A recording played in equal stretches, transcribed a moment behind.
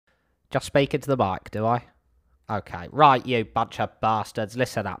Just speak into the mic, do I? Okay, right, you bunch of bastards,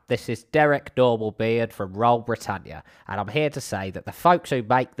 listen up. This is Derek Normalbeard from Roll Britannia, and I'm here to say that the folks who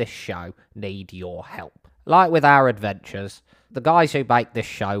make this show need your help. Like with our adventures, the guys who make this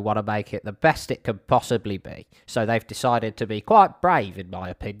show want to make it the best it can possibly be, so they've decided to be quite brave, in my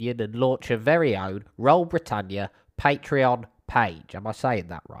opinion, and launch a very own Roll Britannia Patreon page. Am I saying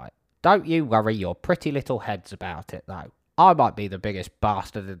that right? Don't you worry your pretty little heads about it, though. I might be the biggest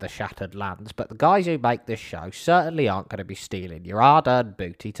bastard in the Shattered Lands, but the guys who make this show certainly aren't going to be stealing your hard-earned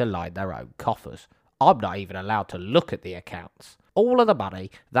booty to line their own coffers. I'm not even allowed to look at the accounts. All of the money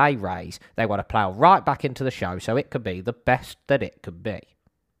they raise, they want to plough right back into the show so it can be the best that it can be.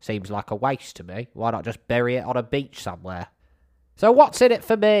 Seems like a waste to me. Why not just bury it on a beach somewhere? So what's in it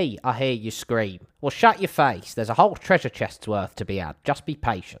for me? I hear you scream. Well, shut your face. There's a whole treasure chest's worth to be had. Just be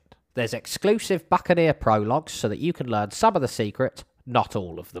patient. There's exclusive Buccaneer prologues so that you can learn some of the secrets, not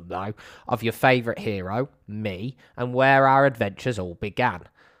all of them though, of your favourite hero, me, and where our adventures all began.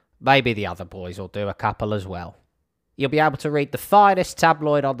 Maybe the other boys will do a couple as well. You'll be able to read the finest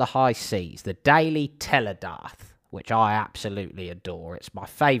tabloid on the high seas, the Daily Teledarth, which I absolutely adore. It's my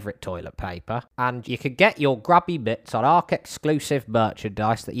favourite toilet paper. And you can get your grubby bits on ARC-exclusive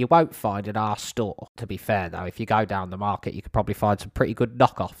merchandise that you won't find in our store. To be fair, though, if you go down the market, you could probably find some pretty good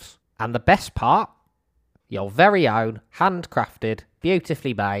knockoffs. And the best part? Your very own, handcrafted,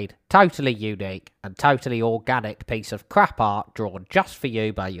 beautifully made, totally unique, and totally organic piece of crap art drawn just for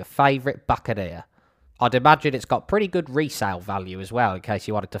you by your favourite Buccaneer. I'd imagine it's got pretty good resale value as well, in case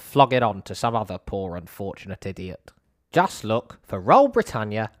you wanted to flog it on to some other poor unfortunate idiot. Just look for Roll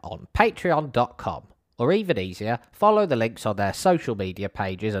Britannia on patreon.com, or even easier, follow the links on their social media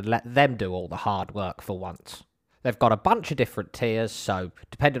pages and let them do all the hard work for once. They've got a bunch of different tiers, so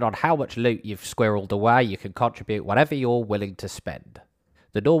depending on how much loot you've squirreled away, you can contribute whatever you're willing to spend.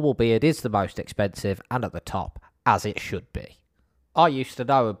 The Normalbeard is the most expensive and at the top, as it should be. I used to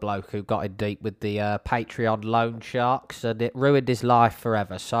know a bloke who got in deep with the Patreon loan sharks, and it ruined his life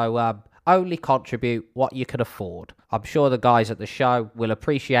forever, so only contribute what you can afford. I'm sure the guys at the show will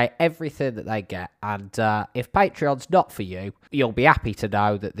appreciate everything that they get, and if Patreon's not for you, you'll be happy to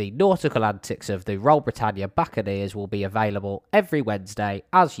know that the nautical antics of the Roll Britannia Buccaneers will be available every Wednesday,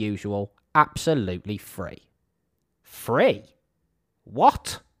 as usual, absolutely free. Free?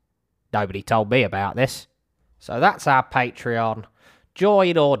 What? Nobody told me about this. So that's our Patreon.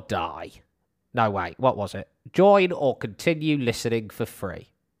 Join or die. No, wait, what was it? Join or continue listening for free.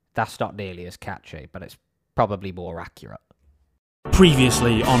 That's not nearly as catchy, but it's probably more accurate.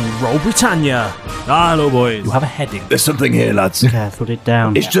 Previously on Roll Britannia. Hello, boys. You have a heading. There's something here, lads. Careful, it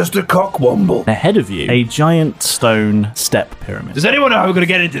down. It's just a cockwomble. Ahead of you, a giant stone step pyramid. Does anyone know how we're going to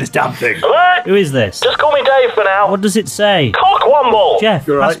get into this damn thing? What? Who is this? Just call me Dave for now. What does it say? Cockwomble! Jeff,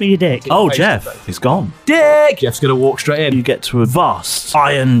 pass me your dick. Oh, Jeff is gone. Dick! Jeff's going to walk straight in. You get to a vast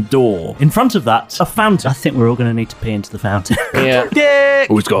iron door. In front of that, a fountain. I think we're all going to need to pee into the fountain. Yeah. Dick!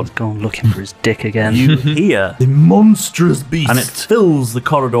 Oh, he's gone. Go on looking for his dick again. You hear The monstrous beast. and it fills the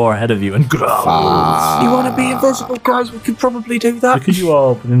corridor ahead of you and growls. You want to be invisible, guys? We could probably do that. Because you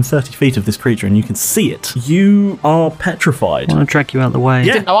are within 30 feet of this creature and you can see it, you are petrified. I want to drag you out of the way.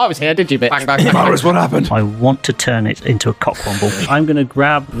 Yeah. Didn't know I was here, did you, bitch? Bang, bang, bang. Maris, what happened? I want to turn it into a cockwomble. I'm going to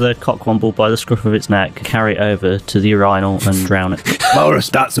grab the cockwomble by the scruff of its neck, carry it over to the urinal and drown it. Maris,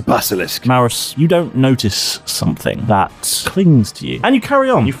 that's a basilisk. Maris, you don't notice something that clings to you. And you carry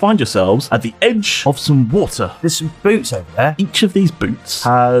on. You find yourselves at the edge of some water. There's some boots over there. Each of these boots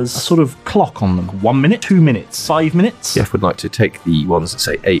has a sort of clock on them. 1 minute, 2 minutes, 5 minutes. Jeff would like to take the ones that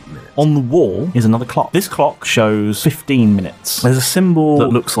say 8 minutes. On the wall is another clock. This clock shows 15 minutes. There's a symbol that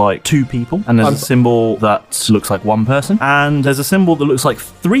looks like 2 people, and there's a symbol that looks like 1 person, and there's a symbol that looks like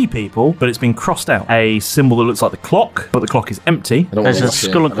 3 people, but it's been crossed out. A symbol that looks like the clock, but the clock is empty. There's a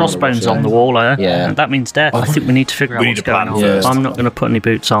skull and crossbones on the wall there. Yeah. And that means death. I think we need to figure out We what's need a plan going on. first. I'm not going to put any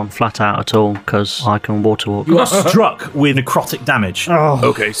boots on flat out at all because I can water walk. You are struck with necrotic damage.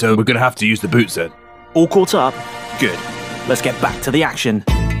 Okay, so we're going to have to use the boots then. All caught up? Good. Let's get back to the action.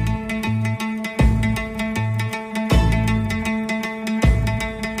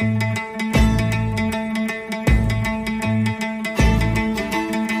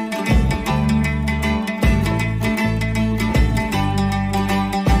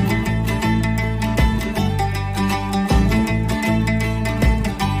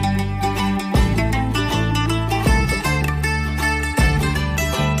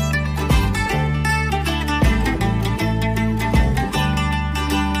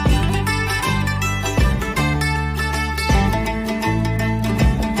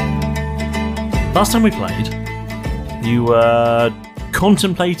 Last time we played, you were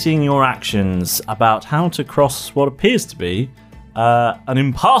contemplating your actions about how to cross what appears to be an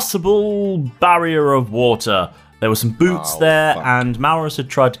impassable barrier of water. There were some boots there, and Malrus had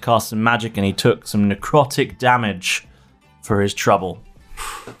tried to cast some magic, and he took some necrotic damage for his trouble.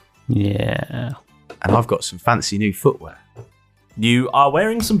 Yeah. And I've got some fancy new footwear. You are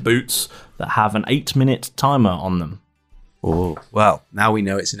wearing some boots that have an 8-minute timer on them. Oh, well, now we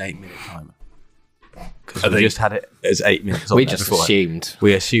know it's an 8-minute timer. Because we just had it as 8 minutes. We just assumed.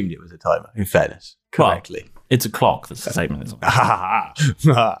 We assumed it was a timer, in fairness. Correctly. Well, it's a clock that says 8 minutes.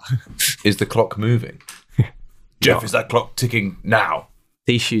 Is the clock moving? Jeff, is that clock ticking now?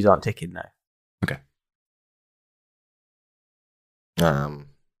 These shoes aren't ticking now. Okay.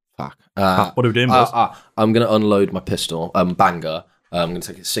 Fuck. What are we doing, boys? I'm going to unload my pistol, banger. I'm going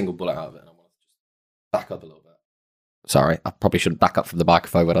to take a single bullet out of it, and I want to just back up a little bit. Sorry, I probably should back up from the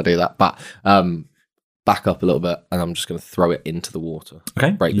microphone when I do that, but back up a little bit, and I'm just going to throw it into the water. Okay.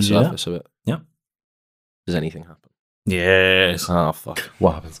 Break the surface of it. Yep. Does anything happen? Yes. Oh, fuck.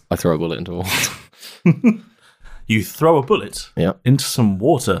 What happens? I throw a bullet into water. You throw a bullet into some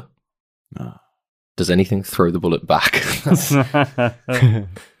water. Does anything throw the bullet back?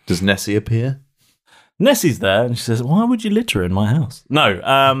 Does Nessie appear? Nessie's there, and she says, "Why would you litter in my house?" No,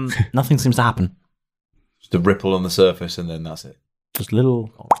 nothing seems to happen. Just a ripple on the surface, and then that's it. Just little...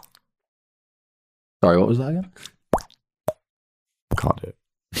 Sorry, what was that again? Can't do it.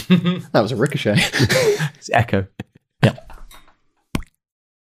 That was a ricochet. It's echo. Yeah.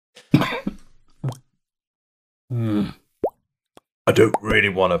 I don't really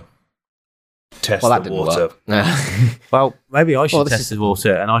want to test Well, that the didn't water. work. Well, maybe I should Well, this test is- the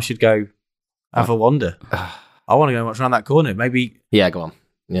water and I should go have a wander. I want to go watch around that corner. Maybe. Yeah, go on.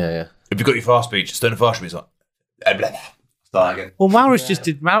 Yeah. If you've got your fast speech, stone of fast speech, like, blah, blah, blah. Start again. Well, Malrus just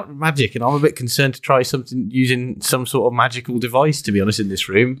did magic, and I'm a bit concerned to try something using some sort of magical device, to be honest, in this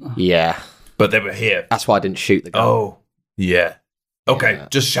room. Yeah. But they were here. That's why I didn't shoot the guy. Oh, yeah. Okay, Yeah.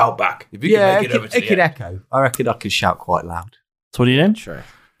 just shout back. If you can make it over to it the could end. echo. I reckon I could shout quite loud. So what are you doing? Sure.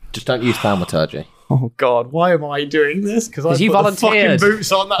 Just don't use thaumaturgy. Oh God, why am I doing this? Because I you put the volunteered. fucking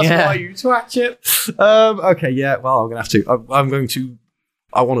boots on. That's Yeah. why you twatch it. Okay, yeah. Well, I'm gonna have to. I'm going to.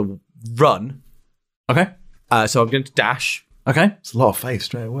 I want to run. Okay. So I'm going to dash. Okay. It's a lot of faith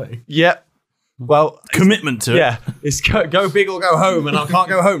straight away. Yep. Well, Commitment to it. yeah, it's go big or go home, and I can't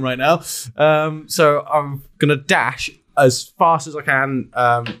go home right now. So I'm gonna dash as fast as I can.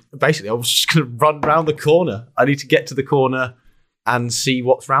 Basically, I was just gonna run round the corner. I need to get to the corner and see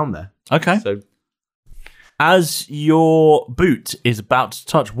what's round there. Okay. So As your boot is about to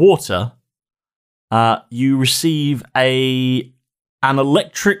touch water, you receive an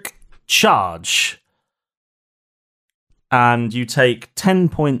electric charge, and you take 10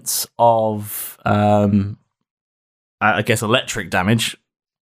 points of, I guess, electric damage,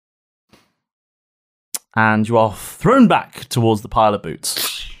 and you are thrown back towards the pile of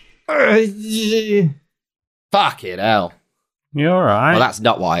boots. Fuck it, hell. You're all right. Well, that's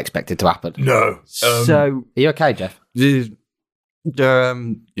not what I expected to happen. No. so Are you okay, Jeff? Yeah,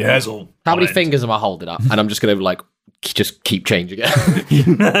 it's all. How many fine. fingers am I holding up? And I'm just going to, just keep changing it.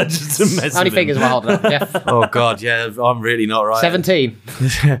 Just to mess How many with him. fingers am I holding up, Jeff? oh God, yeah, I'm really not right. 17.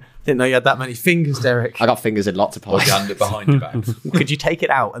 Didn't know you had that many fingers, Derek. I got fingers in lots of Or pies. you hand it behind your back. Could you take it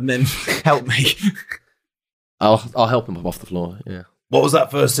out and then help me? I'll help him up off the floor, yeah. What was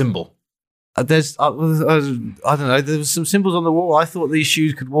that first symbol? There's, I don't know. There was some symbols on the wall. I thought these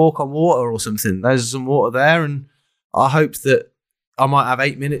shoes could walk on water or something. There's some water there, and I hoped that I might have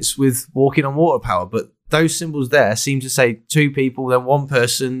 8 minutes with walking on water power. But those symbols there seem to say 2 people, then 1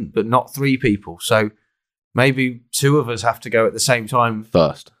 person, but not 3 people. So maybe 2 of us have to go at the same time.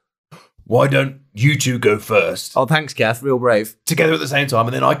 First. Why don't you two go first? Oh, thanks, Kath. Real brave. Together at the same time,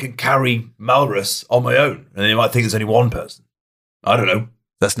 and then I can carry Malrus on my own. And then you might think there's only one person. I don't know.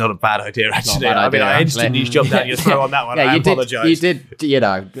 That's not a bad idea, actually. bad idea, I actually. instantly jumped down your throat on that one. I you apologise. You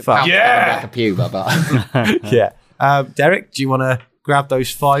did, Fuck. Yeah. like a puber, but Yeah. Derek, do you want to grab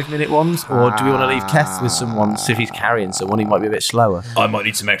those 5-minute ones, or do we want to leave Keth with someone? So if he's carrying someone, he might be a bit slower. I might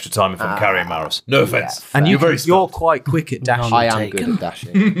need some extra time if I'm carrying Malrus. No offense. And you're very you're smart. quite quick at dashing. I am good at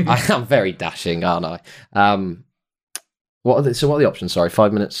dashing. I am very dashing, aren't I? What are the options? Sorry,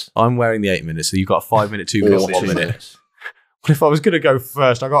 5 minutes I'm wearing the 8 minutes, so you've got a 5 minute, 2 minutes, or 1 2 minute. minutes. What if I was going to go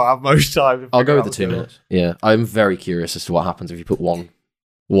first? I got to have most time. to I'll figure go out with the 2 what's going on. minutes. Yeah, I'm very curious as to what happens if you put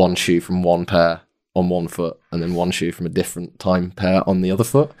one shoe from one pair on one foot and then one shoe from a different time pair on the other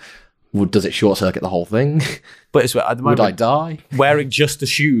foot. Does it short circuit the whole thing? But it's, at the Would I moment, die? wearing just the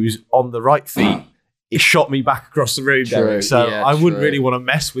shoes on the right feet, it shot me back across the room, True, Derek. So yeah, I wouldn't true. really want to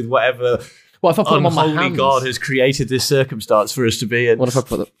mess with whatever What if I put them on my unholy hands? God has created this circumstance for us to be in. What if I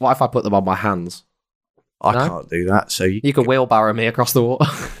put them on my hands? I No? can't do that. So You can wheelbarrow me across the water.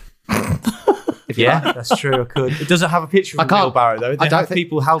 If you like. that's true. I could. It doesn't have a picture I of a can't- wheelbarrow though. They I don't have think-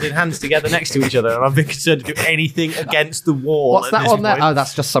 people held in hands together next to each other, and I've been concerned to do anything against the wall. What's at that this on there? point. Oh,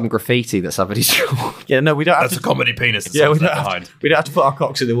 that's just some graffiti that somebody's drawn. Yeah, no, we don't have That's a to. comedy penis. That's Yeah, we we don't, we don't have to put our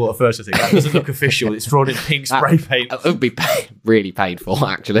cocks in the water first. I think that doesn't look official. It's drawn in pink spray paint. It would be really painful,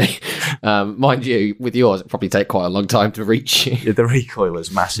 actually. Mind you, with yours, it'd probably take quite a long time to reach you. Yeah, the recoil is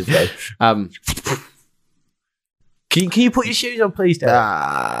massive though. Can you put your shoes on, please,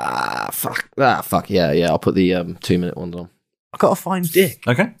 Derek? Fuck. Yeah. I'll put the 2-minute ones on. I've got to find Dick.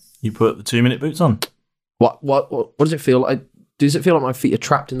 Okay. You put the 2-minute boots on. What does it feel like? Does it feel like my feet are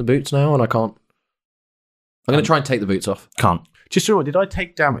trapped in the boots now and I can't? I'm going to try and take the boots off. Can't. Just a did I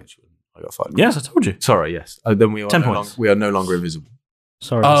take damage? I got 5. Yes, I told you. Sorry, yes. Then we are 10 no points. we are no longer invisible.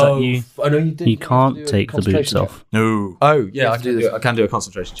 Sorry, is that you? I know you did. You can't take the boots off. No. Oh, yeah, have to do this. I can do a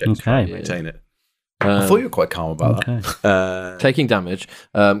concentration check to try and Okay. maintain it. I thought you were quite calm about that. Okay. Taking damage,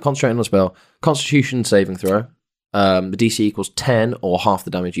 concentrating on a spell, Constitution saving throw. The DC equals 10 or half the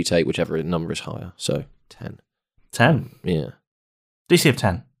damage you take, whichever number is higher. So 10. 10. Yeah. DC of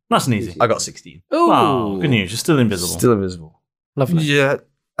 10. Nice and easy. I got 16. Oh, good news. You're still invisible. Still invisible. Lovely. Yeah.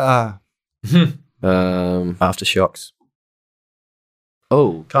 Aftershocks.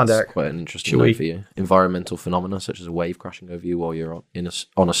 Oh, Come on, that's Derek. quite an interesting Shall note we? for you. Environmental phenomena such as a wave crashing over you while you're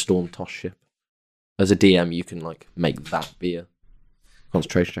on a storm-tossed ship. As a DM, you can like make that be a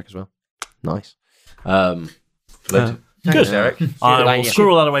concentration check as well. Nice. Good. Derek. I will Thank you.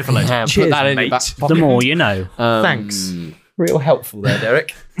 squirrel that away for later. Put Cheers, that in your mate. back The pocket. more you know. Thanks. Real helpful there,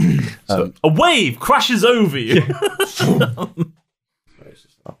 Derek. A wave crashes over you. Fuck.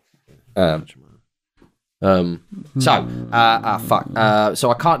 So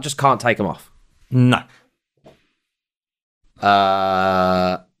I can't take them off. No.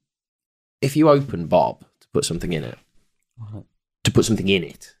 If you open Bob to put something in it,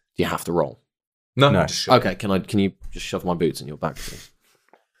 do you have to roll? No. Okay, can you just shove my boots in your back, please?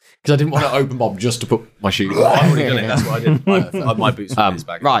 Because I didn't want to open Bob just to put my shoes. I've already done it. That's what I did. I had my boots in his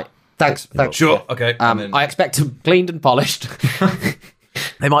bag. Right. Thanks. Sure. Okay. and then I expect them cleaned and polished.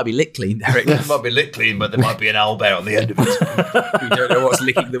 They might be lick clean, Derek. it might be lit clean, but there might be an owlbear on the end of it. We don't know what's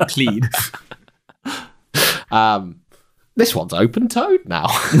licking them clean. This one's open toed now.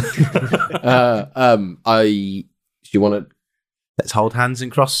 Do you want to Let's hold hands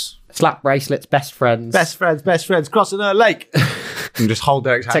and cross. slap bracelets, best friends? Best friends, crossing a lake. And just hold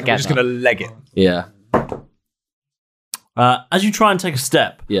Derek's hand. We're just Together. going to leg it. Yeah. As you try and take a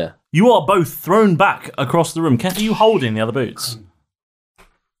step, Yeah. you are both thrown back across the room. Keth, are you holding the other boots?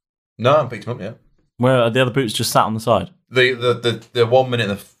 No, I picked him up. Yeah. Where are the other boots just sat on the side? The 1 minute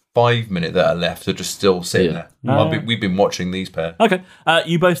and the 5 minute that are left are just still sitting Yeah. there. We've been watching these pair. Okay.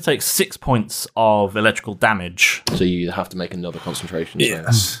 You both take 6 points of electrical damage. So you have to make another concentration. so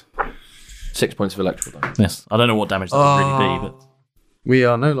Yes. 6 points of electrical damage. Yes. I don't know what damage that would really be, but We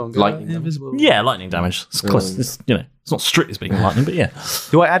are no longer Lightning damage. invisible. yeah, lightning damage. It's close. It's, it's not strictly speaking lightning, but yeah.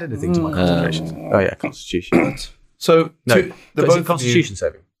 Do I add anything to my concentration? Oh, yeah, Constitution. So No, the but is both it Constitution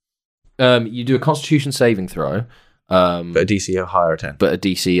saving? You do a Constitution saving throw, But a DC of higher 10. but a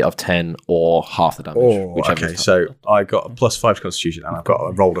DC of 10 or half the damage. whichever okay. is So I got a +5 to Constitution and I've got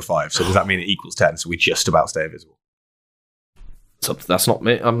a rolled a 5. So does that mean it equals 10? So we just about stay invisible. So that's not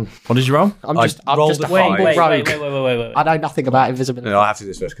me. I'm What did you roll? I'm I just a rolled a humble five. rogue. Wait. I know nothing about invisibility. No, I have to do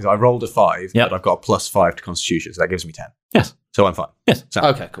this first because I rolled a 5, Yep. but I've got a +5 to Constitution. So that gives me 10. Yes. So I'm fine. Yes. So,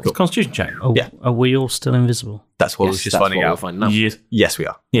 Okay, cool. It's a constitution check. Oh, Yeah. Are we all still invisible? That's what I Yes, was just that's finding what we'll out. find now. Yes. Yes, we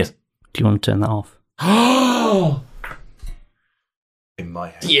are. Yes. Do you want to turn that off? in my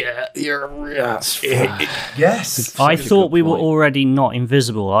head. Yeah, you're yes. Yes. I thought we were point. already not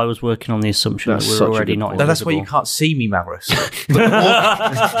invisible. I was working on the assumption That's that we such were a already good not point. No, invisible. that's why you can't see me, Mavericks.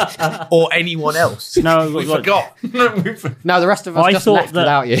 or anyone else. No, We like, forgot. No, the rest of us I just thought left that-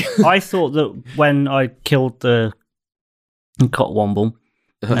 without you. I thought that when I killed the Cotwomble,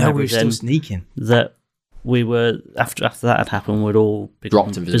 and No, we were everything, still sneaking. that we were after that had happened, we'd all become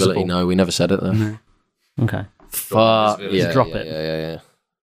Dropped invisibility. visible. No, we never said it though. Okay. Fuck. Yeah, Drop yeah, it.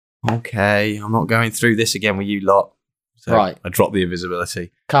 Yeah. Okay, I'm not going through this again with you lot. So Right. I dropped the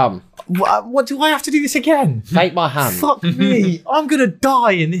invisibility. Come, What do I have to do this again? take my hand. Fuck me. I'm going to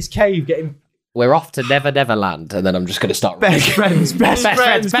die in this cave getting We're off to Never Never Land, and then I'm just going to start. best friends,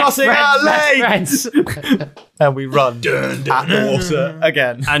 crossing our legs. And we run at the water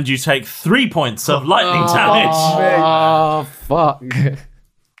again. And you take 3 points of lightning damage. Oh fuck!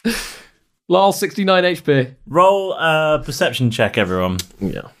 Lol, 69 HP. Roll a perception check, everyone.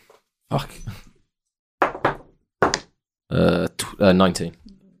 Yeah. Fuck. 19.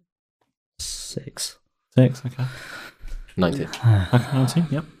 6. 6, okay. 19. Okay, 19,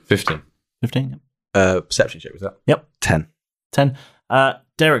 yep. 15. 15, yep. Perception check was that? Yep. 10. 10.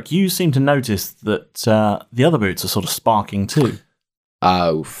 Derek, you seem to notice that the other boots are sort of sparking too.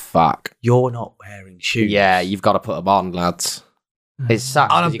 Oh, fuck. You're not wearing shoes. Yeah, you've got to put them on, lads. It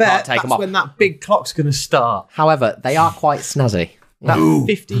sucks And I 'cause you can't bet take that's them off. when that big clock's going to start. However, they are quite snazzy. That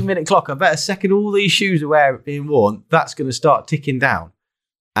 15-minute clock, I bet a second all these shoes are being worn, that's going to start ticking down.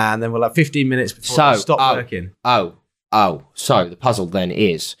 And then we'll have 15 minutes before they stop working. So the puzzle then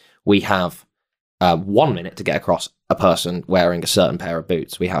is we have 1 minute to get across a person wearing a certain pair of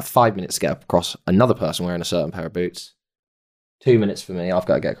boots. We have 5 minutes to get across another person wearing a certain pair of boots. 2 minutes for me. I've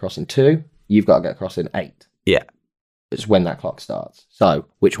got to get across in 2. You've got to get across in 8. Yeah. It's when that clock starts. So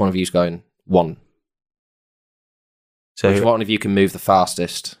which one of you's going 1? So Which one of you can move the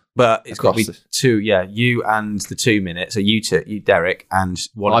fastest? But it's got to be Across this. 2, yeah, you and the 2 minutes. So you two, you, Derek, and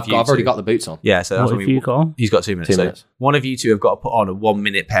one of you I've already two. got the boots on. Yeah, so that's What what have we you got? He's got 2 minutes. 2 So minutes. one of you two have got to put on a 1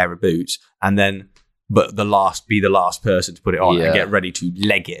 minute pair of boots, and then be the last person to put it on Yeah. and get ready to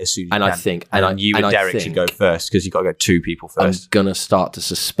leg it as soon as And you I can. think- and, and I- you and and I Derek think- should go first because you've got to go 2 people first. I'm going to start to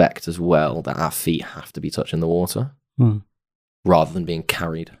suspect as well that our feet have to be touching the water rather than being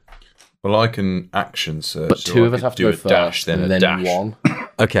carried. Well, I can action search. But so 2 I of us could have to do go a first, dash, then and a then dash. 1.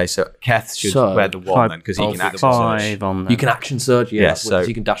 Okay, so Keth should So- wear the 1 then because he I'll can do the action search. 5 on there. You can action surge, yeah. Yeah, Because so-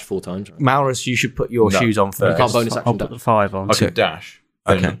 you can dash 4 times. Right? Maurus, you should put your No. shoes on You first. can't bonus I'll action put the dash. 5 on. I could dash.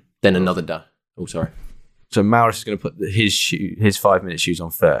 Okay. Then another dash. Oh, sorry. So Maurus is going to put his 5 minute shoes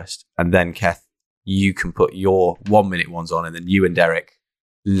on first, and then Keth, you can put your 1 minute ones on, and then you and Derek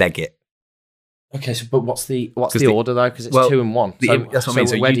leg it. Okay, so but what's the 'Cause the- order though? Because it's well, 2 and 1. the- So, that's what I mean,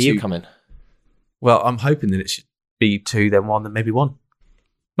 so where you do you two- come in? Well, I'm hoping that it should be 2, then 1, then maybe 1.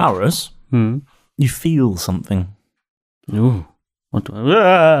 Maurus, you feel something. Ooh. What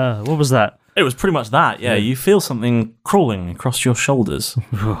was that? It was pretty much that, yeah. You feel something crawling across your shoulders.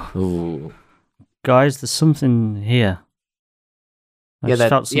 Ooh. Guys, there's something here. I just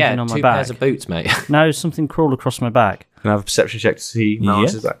felt something on my 2 back. pairs of boots, mate. No, something crawled across my back. Can I have a perception check to see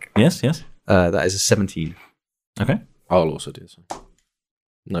Maurus's back? Yes, yes. That is a 17. Okay. I'll also do this.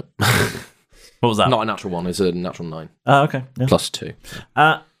 Nope. What was that? Not a natural 1, it's a natural 9. Okay. Yeah. Plus 2.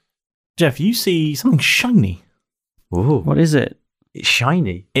 Jeff, you see something shiny. Ooh. What is it? It's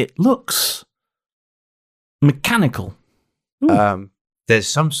shiny. It looks mechanical. There's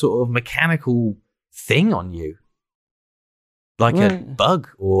some sort of mechanical thing on you. Like a Right. bug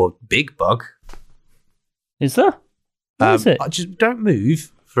or big bug. Is there? What is it? Just don't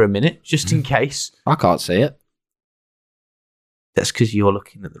move for a minute, just in case. I can't see it. That's because you're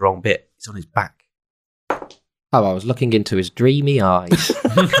looking at the wrong bit. It's on his back. Oh, I was looking into his dreamy eyes.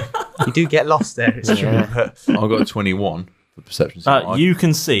 You do get lost there. It's true. Yeah. But I got a 21 for perception. So I- You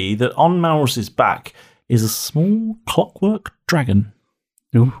can see that on Maurus's back is a small clockwork dragon.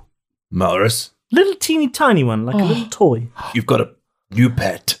 Ooh. Maurus, Little teeny tiny one, like a little toy. you've got a new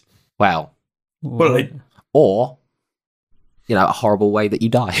pet. Well, Well, or, a horrible way that you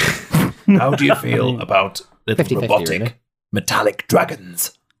die. how do you feel about little 50-50, robotic really. metallic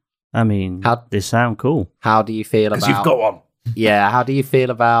dragons? I mean, How- they sound cool. How do you feel Because about... you've got one. Yeah, how do you feel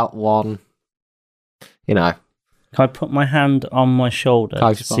about one, Can I put my hand on my shoulder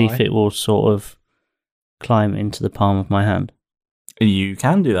Close to see by. if it will sort of climb into the palm of my hand? You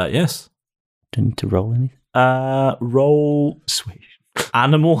can do that, yes. Do I need to roll anything? Roll sweet.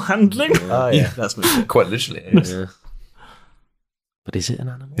 animal handling. Oh, yeah. That's my Quite literally. It is. Yeah. But is it an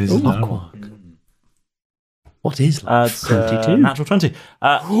animal? It is an animal. What is life? It's 22. natural 20.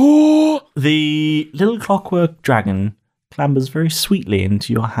 The little clockwork dragon clambers very sweetly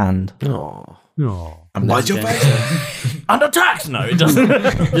into your hand. Oh. And why's your face? And attacks! No, it doesn't.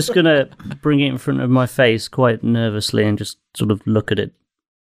 I'm just going to bring it in front of my face quite nervously and just sort of look at it.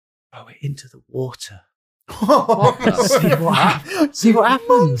 Throw it into the water. See what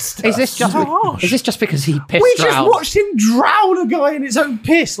happens. Is this just because he pissed We just around? watched him drown a guy in his own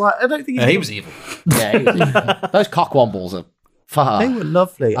piss. Like, I don't think Yeah, he was evil. Yeah, those cockwombles are far. They were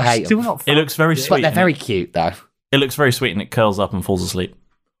lovely. I hate still them. not. It looks very sweet. But they're and very cute, though. It looks very sweet and it curls up and falls asleep.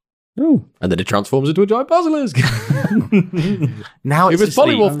 Ooh. And then it transforms into a giant basilisk. Now It it's was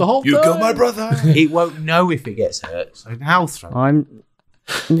asleep. polymorph the whole You time. killed my brother. It won't know if it gets hurt. So now throw.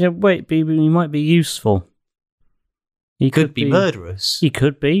 Yeah, wait, BB, he might be useful. He Could be murderous. He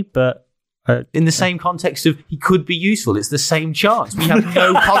could be, but In the same context of he could be useful. It's the same chance. We have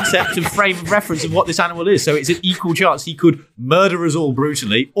no concept of frame of reference of what this animal is. So it's an equal chance he could murder us all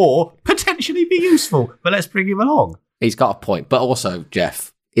brutally or potentially be useful. But let's bring him along. He's got a point. But also,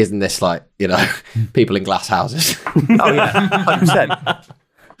 Jeff, isn't this like, people in glass houses? Oh yeah, 100%.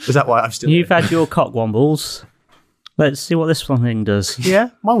 Is that why I'm still? You've had your cockwombles. Let's see what this one thing does. Yeah,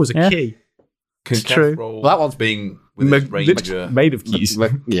 mine was a Yeah. key. Can It's Kev true. roll Well, that one's being with his ranger. Made of keys.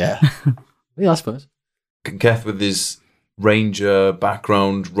 Yeah. Yeah, I suppose. Can Keth with his ranger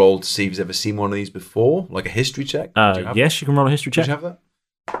background roll to see if he's ever seen one of these before, like a history check? Do you have Yes, you can roll a history that? Do check. you have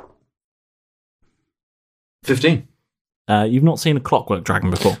that? 15. You've not seen a clockwork dragon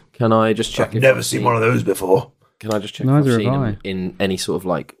before. Can I just check? I've never seen one of those before. Can I just check Neither if I've have seen I. him in any sort of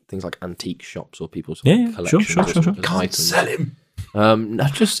like things like antique shops or people's Yeah, yeah, collections? sure. or something, Can't items? sell him. No,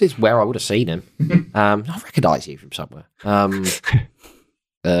 just it's where I would have seen him. I recognise you from somewhere.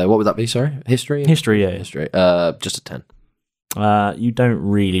 What would that be? Sorry, history. History, yeah. History. Just a 10. You don't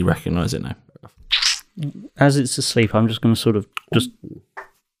really recognise it now. As it's asleep, I'm just going to sort of just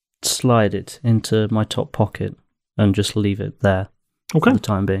slide it into my top pocket and just leave it there Okay. for the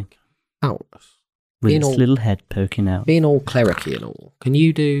time being, Out. with Being its all- little head poking out. Being all clericy and all, can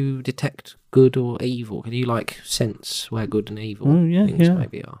you do detect good or evil? Can you like sense where good and evil Oh, yeah, things yeah.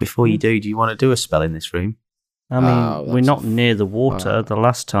 maybe are? Before you do you want to do a spell in this room? I mean, Oh, we're that's not near the water. wow. The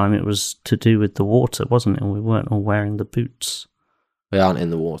last time it was to do with the water, wasn't it? And we weren't all wearing the boots. We aren't in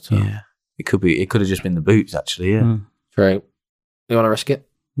the water. Yeah, it could be. It could have just been the boots, actually. Yeah. Mm. True. You want to risk it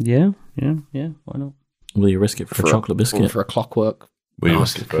Yeah. Why not? Will you risk it for a chocolate or biscuit? for a clockwork? Will you Oh,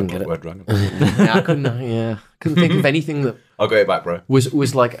 risk it for a couldn't get it. clockwork dragon? Yeah, I couldn't. Yeah, couldn't think of anything that I'll go back, bro.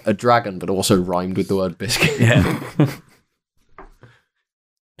 was like a dragon, but also rhymed with the word biscuit. Yeah.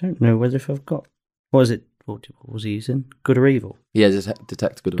 Don't know whether if I've got. What is it? What was he using? Good or evil? Yeah,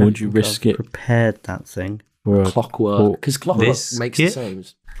 detect good. or Would you evil. risk it Prepared that thing. for a Clockwork? Because clockwork This makes the kit? same.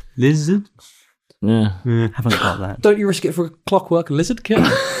 Lizard. Yeah. Haven't got that. Don't you risk it for a clockwork lizard kit?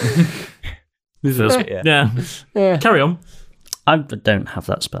 Lizard. Yeah. Yeah. Carry on. I don't have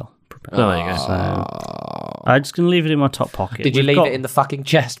that spell prepared. Oh, there you go. So I'm just going to leave it in my top pocket. Did you We've leave got- it in the fucking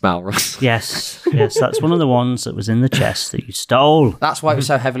chest, Malrus? Yes, that's one of the ones that was in the chest that you stole. That's why it was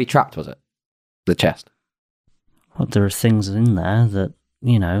so heavily trapped, was it? The chest. Well, there are things in there that,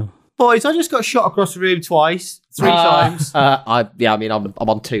 Boys, I just got shot across the room twice, 3 times. I'm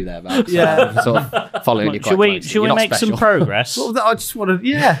on 2 there, man. So Yeah. I'm sort of following you quite Should we closely. should You're we not make some special. progress? Well, I just want to.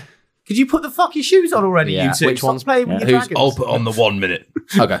 Yeah. Could you put the fucking shoes on already, Yeah, you two? which Stop one's- playing with yeah. your Who's- dragons. I'll put on the 1 minute.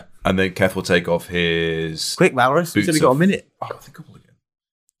 Okay. And then Keth will take off his. Quick, Malrus. We've Boots only got a of- minute. Oh, I think I will again.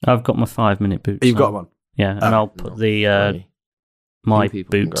 I've got my 5-minute boots. You've got on. one Yeah, and I'll put the my Two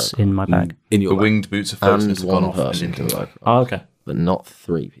people can boots go. in my bag. in The your bag. winged boots of firstness And have gone one off. and person into can the- go. Oh, okay. But not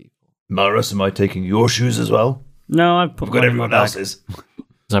 3 people. Marus, am I taking your shoes as well? No, I've put I've got one in my everyone bag. else's.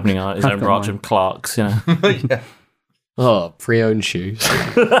 He's opening his I've own got branch mine. of Clark's, Yeah. Oh, pre-owned shoes.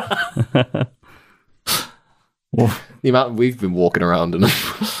 The amount we've been walking around and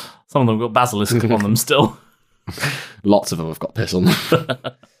Some of them got basilisk on them still. lots of them have got piss on them.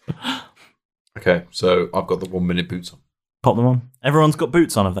 Okay, so I've got the 1 minute boots on. Pop them on. Everyone's got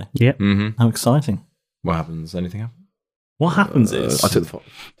boots on, have they? Yep. Mm-hmm. How exciting. What happens? Anything happen? What happens is, I took the photo.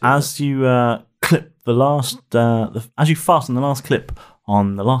 as you clip the last, as you fasten the last clip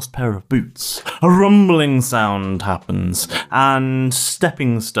on the last pair of boots, a rumbling sound happens, and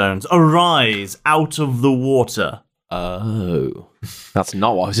stepping stones arise out of the water. Oh, that's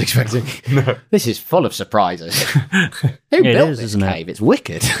not what I was expecting. This is full of surprises. Who It built is, this isn't it? cave? It's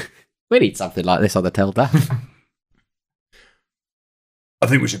wicked. We need something like this on the Tell Death. I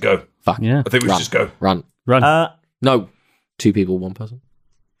think we should go. Fuck. Yeah. I think we Run. should just go. Run. Run. No, 2 people, 1 person.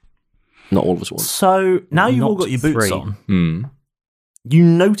 Not all of us at once. So now you've all Not got your boots 3. on. Hmm. You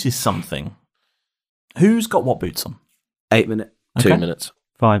notice something. Who's got what boots on? 8 minute. 2 Okay. minutes.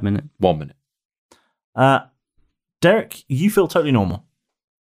 5 minutes. 1 minute. Derek, you feel totally normal.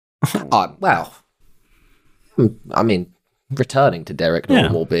 Well, I mean, returning to Derek Yeah.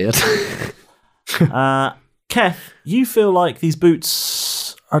 Normal Beard. Keth, you feel like these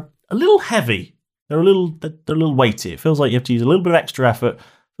boots are a little heavy. They're a little weighty. It feels like you have to use a little bit of extra effort.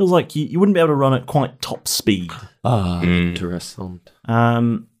 Feels like you wouldn't be able to run at quite top speed. Interessant.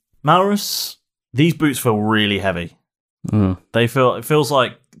 Malrus, these boots feel really heavy. Mm. It feels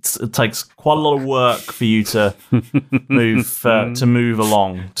like it takes quite a lot of work for you to move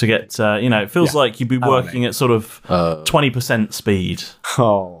along to get. It feels like you'd be working at sort of 20% speed.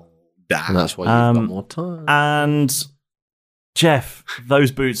 Oh, And damn. that's why you've got more time. And Jeff,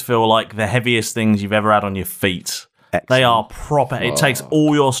 those boots feel like the heaviest things you've ever had on your feet. They are proper. It takes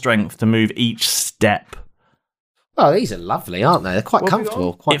all your strength to move each step. Oh, these are lovely, aren't they? They're quite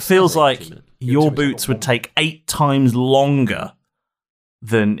comfortable. Quite It feels snazzy. like 2 minutes. your boots would take 8 times longer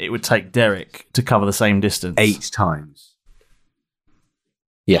than it would take Derek to cover the same distance. 8 times.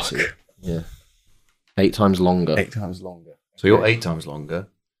 Yes. Yeah. 8 times longer. 8 times longer. So you're 8 times longer.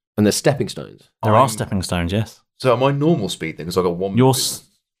 And there's stepping stones. There are stepping stones, yes. So am I normal speed then? Because I got 1 minute. You're. boost.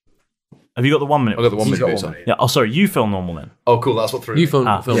 Have you got the 1 minute? I got the 1 He's minute got boost 1 on. minute. Yeah. Oh, sorry. You feel normal then. Oh, cool. That's what threw You me. feel,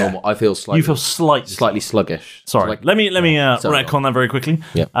 Ah, feel yeah. normal. I feel slightly. You feel slightly sluggish. Sorry. So, like, let me sorry. retcon that very quickly.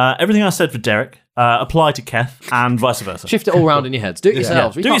 Yep. Everything I said for Derek apply to Keth and vice versa. shift it all around in your heads. Do it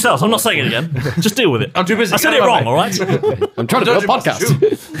yourselves. We Do it can't- yourselves. I'm not saying it again. Just deal with it. I'm too busy. I said it wrong. All right. I'm trying to do a podcast.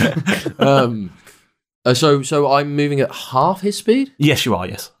 So I'm moving at half his speed. Yes, you are.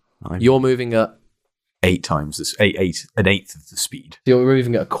 Yes. You're moving at. 8 times this. 8, an eighth of the speed. You're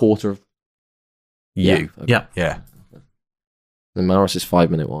moving at a quarter of. You. Okay. Yeah. Yeah. The Maris is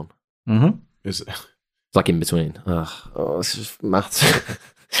 5 minute one. Mm-hmm. Is it? It's like in between. Oh, this is maths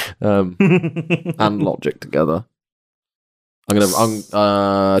and logic together. I'm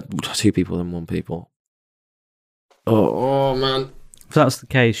 2 people and 1 people. Oh man. If that's the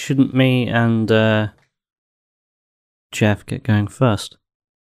case, shouldn't me and Jeff get going first?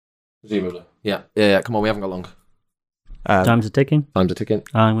 Presumably. Yeah. Come on, we haven't got long. Time's ticking. Time to tick in.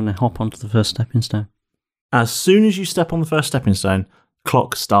 I'm going to hop onto the first stepping stone. As soon as you step on the first stepping stone,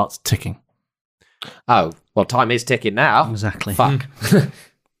 clock starts ticking. Oh, well, time is ticking now. Exactly. Fuck.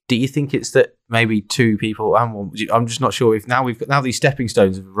 Do you think it's that maybe 2 people and 1? I'm just not sure if now these stepping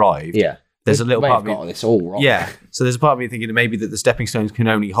stones have arrived. Yeah. There's a little May part have of got me. this all wrong. Yeah. So there's a part of me thinking that maybe that the stepping stones can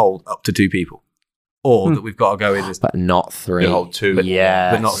only hold up to 2 people, or that we've got to go in as But not 3. You hold 2.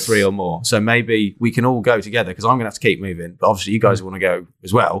 Yeah. but not 3 or more. So maybe we can all go together because I'm going to have to keep moving. But obviously, you guys want to go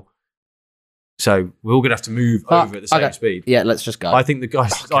as well. So we're all going to have to move over at the same okay. speed. Yeah, let's just go. I think the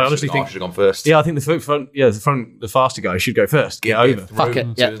guys. I honestly I think. should have gone first. Yeah, I think the faster guy should go first. Get over. Fuck it.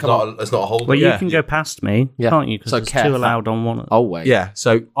 Yeah, it's come on. not a hold. Well, you Yeah. can go past me, Yeah. can't you? Because So there's Kev, 2 allowed on one. Oh, wait. Yeah,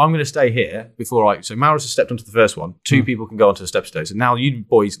 so I'm going to stay here before I. So Maurus has stepped onto the first one. 2 people can go onto the step stones, and now you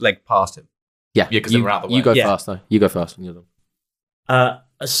boys leg past him. Yeah, Yeah, 'cause then we're out the way. You go Yeah. first, though. You go first. And you're done.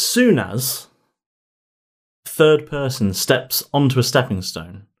 As soon as third person steps onto a stepping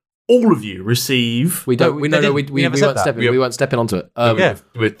stone, all of you receive. We don't. No, we they no. didn't- We never said weren't that. stepping. We weren't stepping onto it. Yeah.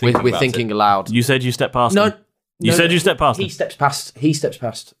 We're thinking, We're about thinking it. aloud. You said you stepped past. No. him. You said you stepped past. He him. steps past. He steps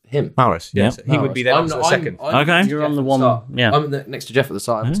past him. Maurus, Yeah. he would be there I'm onto not- the I'm- second. I'm Okay. next to You're Jeff on the at one- start. yeah. I'm next to Jeff at the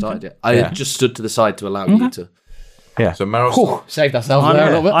start. I haven't started yet. I Yeah. just stood to the side to allow you to. So Maros, Saved ourselves there a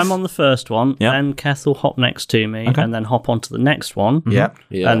little bit. I'm on the first one, Yeah. then Keth will hop next to me, Okay. and then hop onto the next one, Yeah.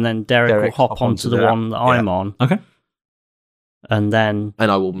 Yeah. and then Derek will hop onto the one that I'm on, Okay. and then And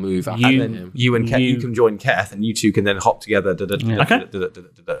I will move after You- him. You and Keth, you You- can join Keth, and you 2 can then hop together. Okay.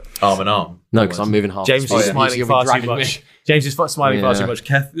 arm in arm. No, because I'm moving half. James the is speed. smiling You'll be far too dragging me. much. James is smiling far Yeah. too much.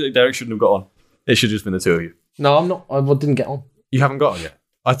 Keth, Derek shouldn't have got on. It should have just been the 2 of you. No, I'm not. I didn't get on. You haven't got on yet.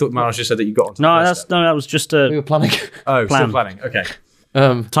 I thought Maros just said that you got on. that was just We a were planning. Oh, plan. still planning. Okay.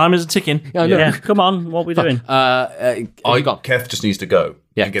 Time is ticking. Yeah, I know. yeah. Come on, what are we doing? You gone. Kev just needs to go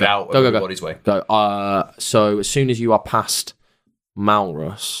Yeah, and get go. out Go, of go, go. everybody's way. Go. So as soon as you are past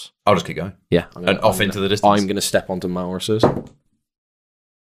Malrus, I'll just keep going. yeah, And off into the distance. I'm going to step onto Malrus's.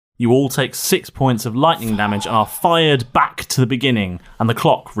 You all take 6 points of lightning damage and are fired back to the beginning, and the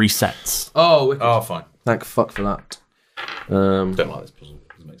clock resets. Oh, Oh, fine. thank fuck for that. Don't like this puzzle.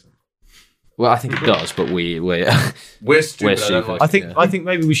 Doesn't make sense. Well, I think it does, but we're We're stupid. We're I don't stupid. like I it. think Yeah. I think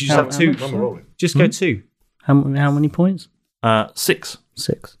maybe we should just have 2. When we're rolling. Just go 2. How many points? 6.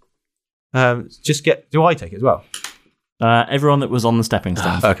 6. Just get. Do I take it as well? Everyone that was on the stepping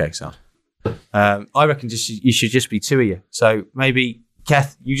stone. Okay, so I reckon you should just be 2 of you. So maybe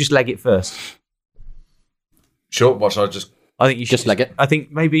Keth, you just leg it first. Sure, what should I just... I think you should Just leg it. I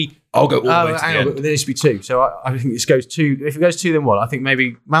think maybe. I'll go all the way to the hang on, end. but there needs to be 2. So I think this goes 2. If it goes 2, then 1. I think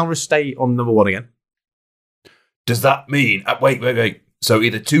maybe Malrus stay on number 1 again. Does that mean... wait. So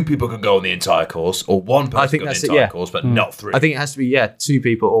either 2 people can go on the entire course, or 1 person I think can go on that's the it, entire yeah. course, but not 3. I think it has to be 2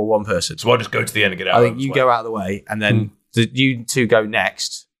 people or 1 person. So I just go to the end and get out. I think you go out of the way, and then you 2 go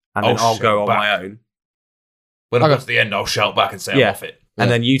next, and then I'll go on back. my own. When I go to the end, I'll shout back and say Yeah. I'm off it. And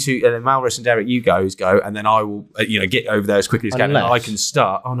then you 2, and then Malrus and Derek, you go, and then I will, get over there as quickly as I can. And I Unless- can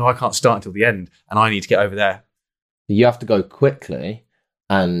start. Oh no, I can't start until the end, and I need to get over there. You have to go quickly,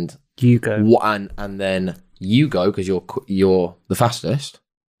 and You go. and then you go because you're the fastest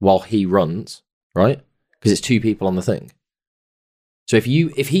while he runs, right? Because it's 2 people on the thing. So if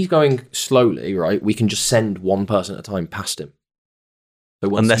he's going slowly, right, we can just send 1 person at a time past him. So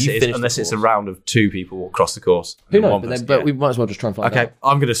once Unless you finish the it's a course- round of 2 people across the course. Who and knows? one But, person, but we might as well just try and find okay, out.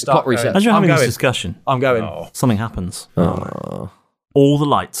 I'm going to start. clock reset. As you're I'm having this going. discussion, I'm going. Oh. something happens. Oh. All the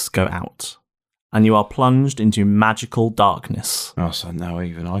lights go out, and you are plunged into magical darkness. So now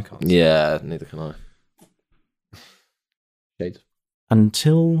even I can't. Yeah, neither can I. Shades.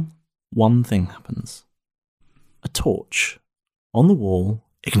 until one thing happens. A torch on the wall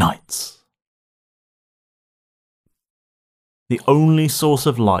ignites. The only source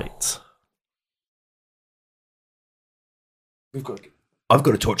of light. I've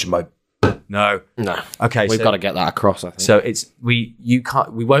got a torch in my. No. Okay, We've got to get that across, I think. So we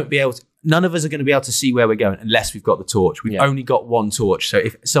won't be able to. None of us are going to be able to see where we're going unless we've got the torch. We've only got one torch.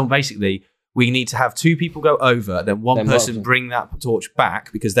 So basically we need to have two people go over, then one person bring that torch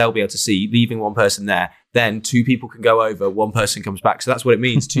back because they'll be able to see, leaving one person there. Then two people can go over, one person comes back. So that's what it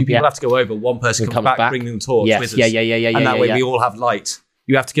means. Two people have to go over, one person comes back, bringing the torch with us. And that way we all have light.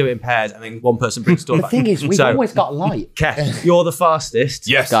 You have to go in pairs, and then one person brings the torch back. The thing is, we've always got light. Kev, you're the fastest.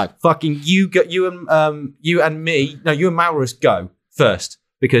 Yes. Go. Fucking you and me. No, you and Malrus go first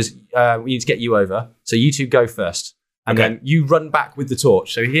because we need to get you over. So you two go first, and then you run back with the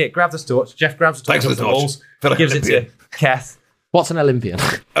torch. So here, grab this torch. Jeff grabs the torch Thanks for off the the torch. walls, Feel like gives an it to Olympian. Keth, What's an Olympian?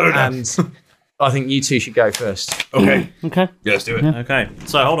 I don't know. and I think you two should go first. Okay. Okay. Yeah, let's do it. Okay,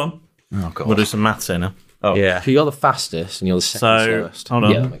 so hold on. Oh god. We'll do some maths here now. Oh, Yeah. So you're the fastest and you're the second So, slowest. hold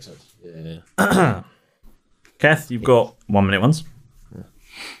on. Yeah, that makes sense. Yeah. Keth, you've got 1 minute ones.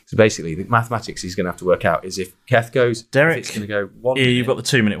 So basically, the mathematics he's going to have to work out is if Keth goes, Derek, it's going to go 1 Yeah, minute. you've got the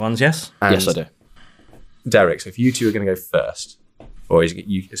 2 minute ones, yes? And Yes, I do. Derek, so if you two are going to go first, or is it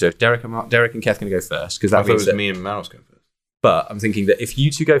you? So if Derek and Keth going to go first, because I that thought it means was that. me and Maros going first. But I'm thinking that if you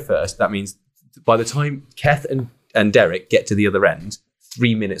two go first, that means by the time Keth and Derek get to the other end,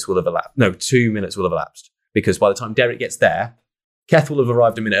 3 minutes will have elapsed. No, 2 minutes will have elapsed. Because by the time Derek gets there, Keth will have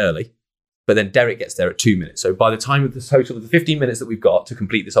arrived a minute early, but then Derek gets there at 2 minutes. So by the time of the total of the 15 minutes that we've got to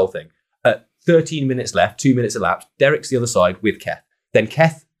complete this whole thing, 13 minutes left, 2 minutes elapsed, Derek's the other side with Keth. Then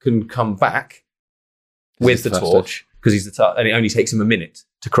Keth can come back with the torch, because he's and it only takes him a minute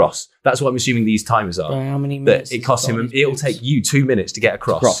to cross. That's what I'm assuming these timers are. How many That minutes? it costs him, it'll take you 2 minutes to get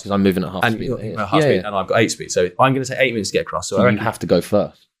across. Cross, because I'm moving at half And, speed. half speed, and I've got 8 speed. So I'm going to take 8 minutes to get across. So I So you reckon, have to go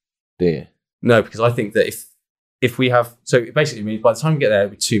first, do you? no, because I think that if we have, so it basically means by the time we get there, it'll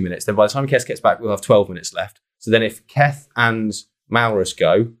be 2 minutes. Then by the time Keth gets back, we'll have 12 minutes left. So then if Keth and Malrus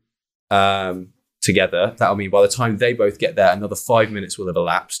go together, that'll mean by the time they both get there, another 5 minutes will have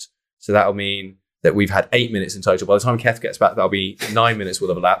elapsed. So that'll mean that we've had 8 minutes in total. By the time Keth gets back, that'll be 9 minutes will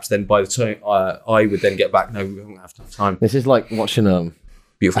have elapsed. Then by the time I would then get back, no, we won't have time. This is like watching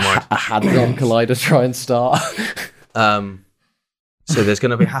Beautiful mind. a Hadron Collider try and start. So there's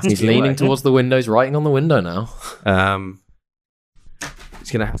going to have to He's be a way. leaning towards the window. He's writing on the window now.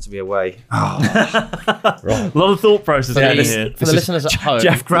 It's going to have to be a way. A lot of thought process For in the, here. for the listeners at home,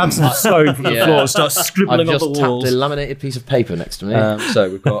 Jeff grabs some soap from the Yeah. floor and starts I've scribbling on just the tapped walls. a laminated piece of paper next to me. So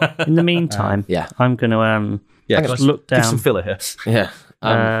we've got In the meantime, yeah. I'm going to yeah, just look give some down. filler here.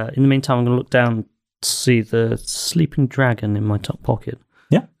 Yeah. In the meantime, I'm going to look down to see the sleeping dragon in my top pocket.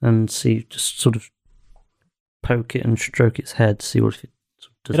 Yeah. And see, just sort of poke it and stroke its head, see what it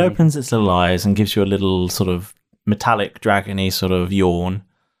sort of does. It opens its little eyes and gives you a little sort of metallic, dragony sort of yawn,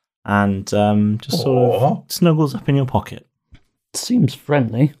 and just sort of snuggles up in your pocket. Seems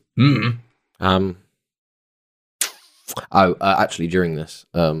friendly. Actually, during this,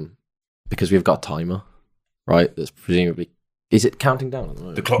 because we've got a timer, right? That's presumably. Is it counting down at the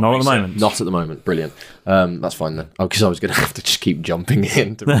moment? The clock Not at the reset. moment. Not at the moment. Brilliant. That's fine then. Oh, because I was going to have to just keep jumping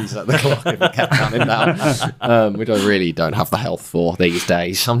in to reset the clock if it kept counting down, which I really don't have the health for these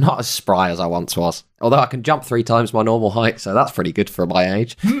days. I'm not as spry as I once was. Although I can jump 3 times my normal height, so that's pretty good for my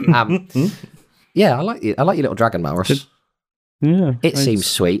age. Yeah, I like you. I like your little dragon, Malrus. Yeah. It seems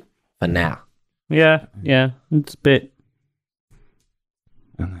sweet for now. Yeah, yeah. It's a bit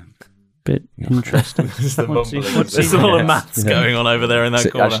interesting. It's the What's he- mumbling. what's There's he- a lot of maths going on over there in that So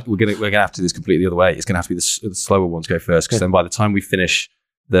corner. actually, we're gonna have to do this completely the other way. It's gonna have to be the slower ones go first, because then by the time we finish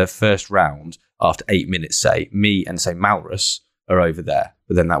the first round, after 8 minutes, say me and say Malrus are over there,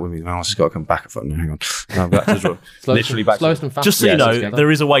 but then that would mean Malrus has got to come back. No, hang on, no, I'm back to the draw. Literally back. Slowest and fastest. Just so you know, together.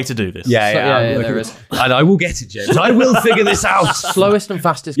 there is a way to do this. Yeah, there is. And I will get it, James. I will figure this out. Slowest and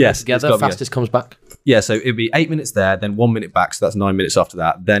fastest Yes, go it's together. gotta be Fastest comes back. Yeah, so it'd be 8 minutes there, then 1 minute back, so that's 9 minutes after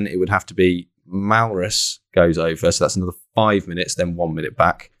that. Then it would have to be Malrus goes over, so that's another 5 minutes, then 1 minute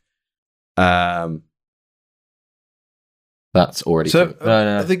back. That's already. So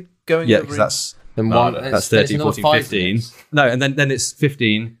no. are they going Yeah, over because in- that's Then No, one. that's then it's 13, another 14, 5 15. minutes. No, and then it's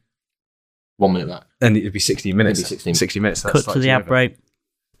 15, 1 minute back. and it'd be 16 minutes. It'd be 16. 60 minutes. That's Cut to slightly the over. ad break.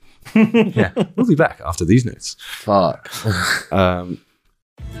 Yeah, we'll be back after these notes. Fuck.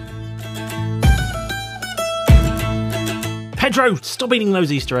 Pedro, stop eating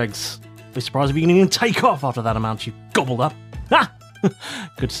those Easter eggs. Be surprised if you can even take off after that amount you gobbled up. Ah!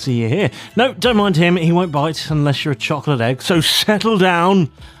 Good to see you here. No, don't mind him. He won't bite unless you're a chocolate egg. So settle down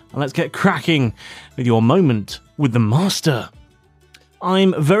and let's get cracking with your moment with the master.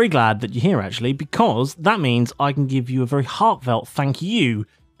 I'm very glad that you're here, actually, because that means I can give you a very heartfelt thank you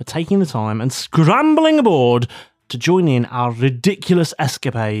for taking the time and scrambling aboard to join in our ridiculous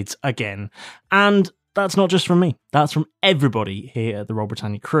escapades again. And that's not just from me. That's from everybody here at the Roll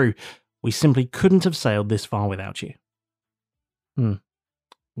Britannia crew. We simply couldn't have sailed this far without you.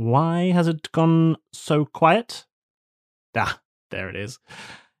 Why has it gone so quiet? Ah, there it is.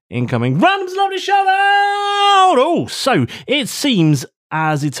 Incoming random celebrity shout out! Oh, so it seems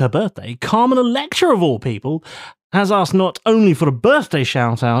as it's her birthday, Carmen Electra, of all people, has asked not only for a birthday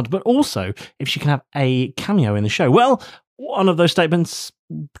shout out, but also if she can have a cameo in the show. Well, one of those statements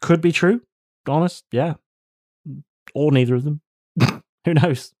could be true. Honest, yeah. Or neither of them. Who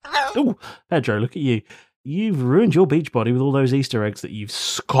knows? Oh, Pedro, look at you. You've ruined your beach body with all those Easter eggs that you've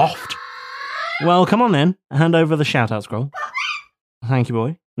scoffed. Well, come on then. Hand over the shout out scroll. Thank you,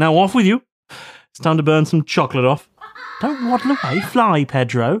 boy. Now off with you. It's time to burn some chocolate off. Don't waddle away. Fly,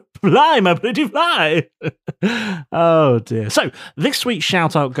 Pedro. Fly, my pretty fly. Oh, dear. So, this week's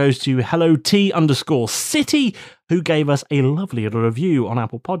shout-out goes to HelloT_City, who gave us a lovely little review on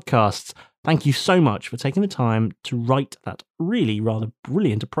Apple Podcasts. Thank you so much for taking the time to write that really rather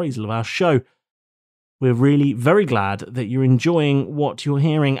brilliant appraisal of our show. We're really very glad that you're enjoying what you're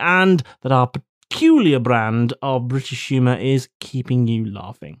hearing and that our peculiar brand of British humour is keeping you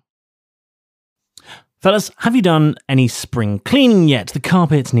laughing. Fellas, have you done any spring cleaning yet? The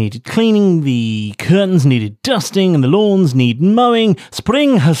carpets needed cleaning, the curtains needed dusting, and the lawns need mowing.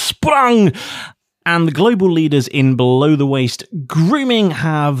 Spring has sprung! And the global leaders in below-the-waist grooming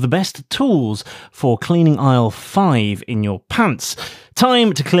have the best tools for cleaning aisle 5 in your pants.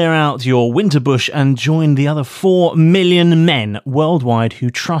 Time to clear out your winter bush and join the other 4 million men worldwide who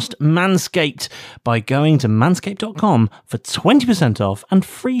trust Manscaped by going to manscaped.com for 20% off and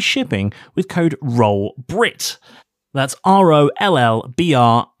free shipping with code ROLLBRIT. That's ROLLBRIT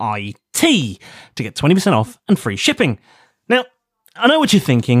to get 20% off and free shipping. Now, I know what you're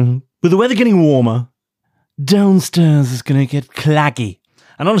thinking. With the weather getting warmer, downstairs is going to get claggy.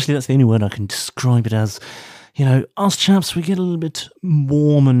 And honestly, that's the only word I can describe it as. You know, us chaps, we get a little bit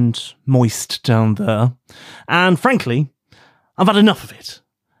warm and moist down there. And frankly, I've had enough of it.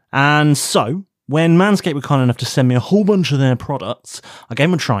 And so, when Manscaped were kind enough to send me a whole bunch of their products, I gave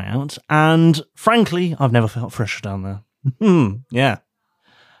them a try out. And frankly, I've never felt fresher down there. Yeah.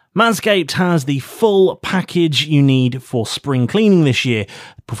 Manscaped has the full package you need for spring cleaning this year.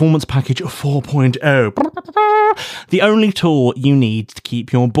 Performance Package 4.0. The only tool you need to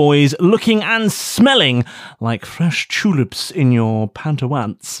keep your boys looking and smelling like fresh tulips in your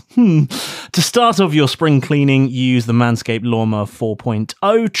pantawants. To start off your spring cleaning, use the Manscaped Lawnmower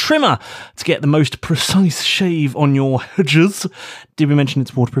 4.0 trimmer to get the most precise shave on your hedges. Did we mention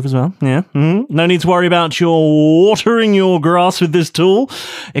it's waterproof as well? Yeah. No need to worry about your watering your grass with this tool.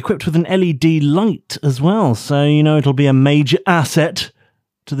 Equipped with an LED light as well, so you know it'll be a major asset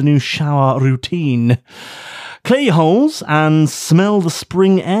to the new shower routine. Clear your holes and smell the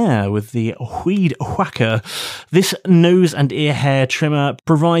spring air with the Weed Whacker. This nose and ear hair trimmer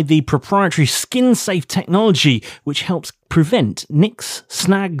provide the proprietary skin-safe technology which helps prevent nicks,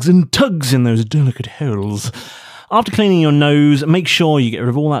 snags and tugs in those delicate holes. After cleaning your nose, make sure you get rid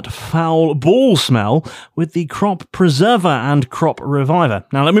of all that foul ball smell with the Crop Preserver and Crop Reviver.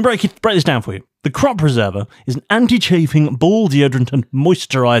 Now, let me break this down for you. The Crop Preserver is an anti-chafing ball deodorant and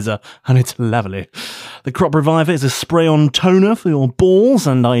moisturiser, and it's lovely. The Crop Reviver is a spray-on toner for your balls,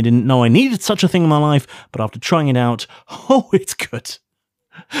 and I didn't know I needed such a thing in my life, but after trying it out, oh, it's good.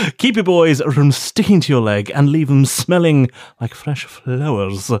 Keep your boys from sticking to your leg and leave them smelling like fresh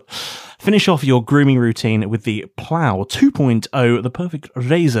flowers. Finish off your grooming routine with the Plow 2.0, the perfect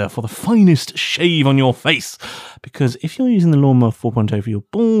razor for the finest shave on your face. Because if you're using the Lawnmower 4.0 for your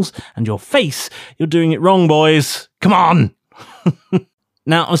balls and your face, you're doing it wrong, boys. Come on!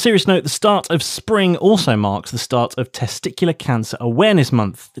 Now, on a serious note, the start of spring also marks the start of Testicular Cancer Awareness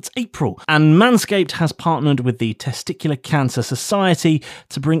Month. It's April, and Manscaped has partnered with the Testicular Cancer Society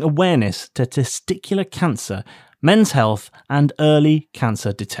to bring awareness to testicular cancer, men's health, and early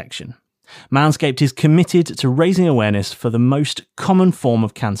cancer detection. Manscaped is committed to raising awareness for the most common form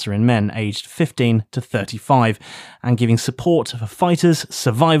of cancer in men aged 15 to 35 and giving support for fighters,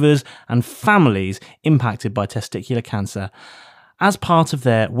 survivors, and families impacted by testicular cancer as part of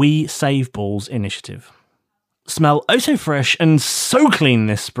their We Save Balls initiative. Smell oh so fresh and so clean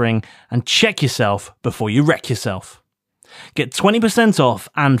this spring, and check yourself before you wreck yourself. Get 20% off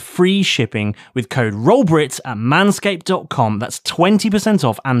and free shipping with code ROLLBRIT at manscaped.com. That's 20%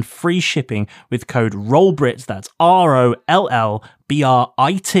 off and free shipping with code ROLLBRIT. That's ROLLBRIT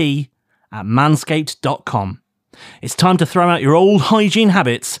at manscaped.com. It's time to throw out your old hygiene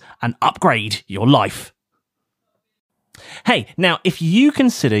habits and upgrade your life. Hey, now, if you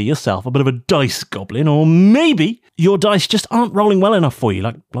consider yourself a bit of a dice goblin, or maybe your dice just aren't rolling well enough for you,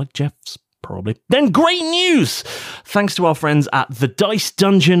 like Jeff's probably, then great news! Thanks to our friends at The Dice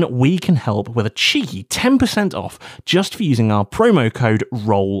Dungeon, we can help with a cheeky 10% off just for using our promo code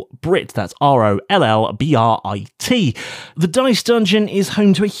ROLLBRIT. That's ROLLBRIT. The Dice Dungeon is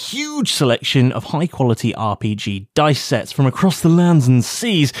home to a huge selection of high-quality RPG dice sets from across the lands and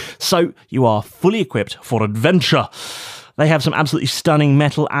seas, so you are fully equipped for adventure. They have some absolutely stunning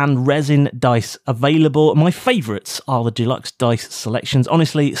metal and resin dice available. My favourites are the deluxe dice selections.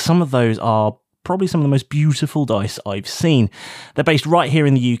 Honestly, some of those are probably some of the most beautiful dice I've seen. They're based right here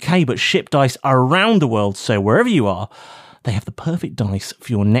in the UK, but ship dice around the world, so wherever you are, they have the perfect dice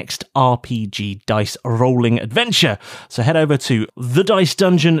for your next RPG dice rolling adventure. So head over to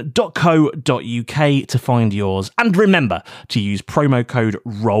thedicedungeon.co.uk to find yours. And remember to use promo code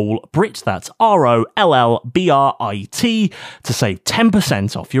ROLLBRIT, that's ROLLBRIT, to save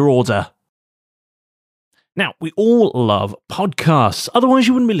 10% off your order. Now, we all love podcasts, otherwise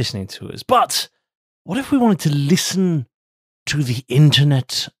you wouldn't be listening to us. But what if we wanted to listen to the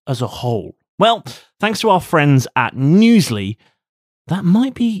internet as a whole? Well, thanks to our friends at Newsly, that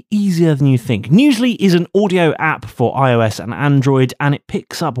might be easier than you think. Newsly is an audio app for iOS and Android, and it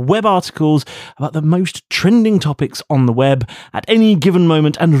picks up web articles about the most trending topics on the web at any given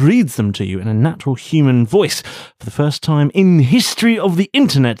moment and reads them to you in a natural human voice. For the first time in the history of the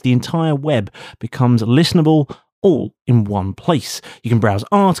internet, the entire web becomes listenable all in one place. You can browse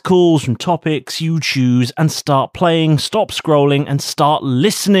articles from topics you choose and start playing, stop scrolling, and start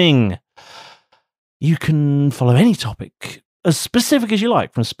listening. You can follow any topic, as specific as you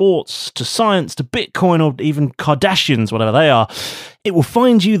like, from sports to science to Bitcoin or even Kardashians, whatever they are. It will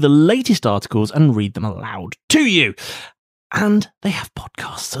find you the latest articles and read them aloud to you. And they have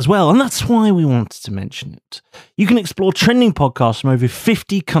podcasts as well, and that's why we wanted to mention it. You can explore trending podcasts from over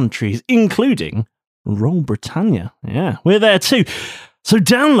 50 countries, including Roll Britannia. Yeah, we're there too. So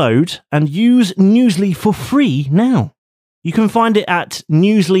download and use Newsly for free now. You can find it at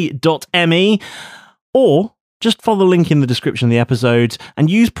newsly.me, or just follow the link in the description of the episode and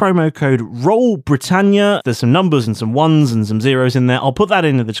use promo code ROLLBRITANNIA. There's some numbers and some ones and some zeros in there. I'll put that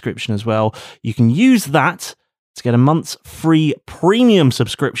in the description as well. You can use that to get a month's free premium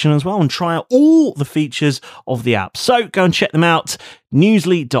subscription as well and try out all the features of the app. So go and check them out,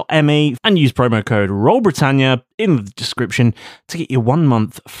 newsly.me, and use promo code ROLLBRITANNIA in the description to get your 1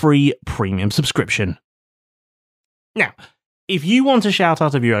 month free premium subscription. Now, if you want a shout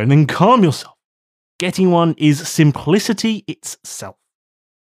out of your own, then calm yourself. Getting one is simplicity itself.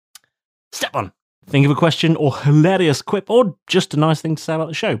 Step 1. Think of a question or hilarious quip or just a nice thing to say about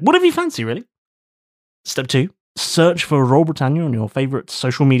the show. Whatever you fancy, really. Step 2. Search for Roll Britannia on your favourite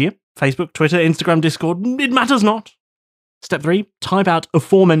social media. Facebook, Twitter, Instagram, Discord. It matters not. Step 3. Type out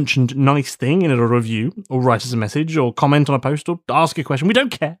aforementioned nice thing in a review, or write us a message, or comment on a post, or ask a question. We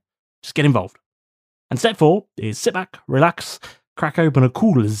don't care. Just get involved. And step 4 is sit back, relax, crack open a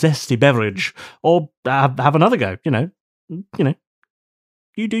cool, zesty beverage, or have another go. You know,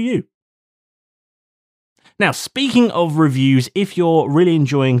 you do you. Now, speaking of reviews, if you're really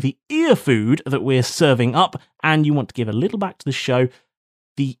enjoying the ear food that we're serving up and you want to give a little back to the show,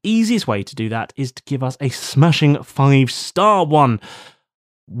 the easiest way to do that is to give us a smashing 5-star one.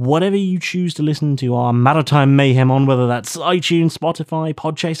 Whatever you choose to listen to our Maritime Mayhem on, whether that's iTunes, Spotify,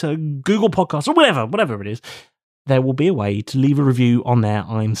 Podchaser, Google Podcasts, or whatever it is, there will be a way to leave a review on there,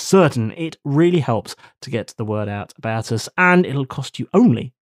 I'm certain. It really helps to get the word out about us, and it'll cost you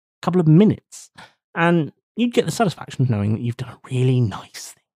only a couple of minutes. And you'd get the satisfaction of knowing that you've done a really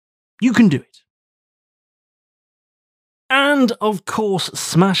nice thing. You can do it. And, of course,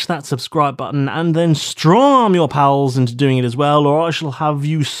 smash that subscribe button and then strong-arm your pals into doing it as well, or I shall have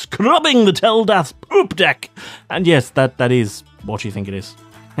you scrubbing the Teldath poop deck. And yes, that is what you think it is.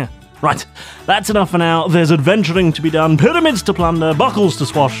 Yeah. Right, that's enough for now. There's adventuring to be done, pyramids to plunder, buckles to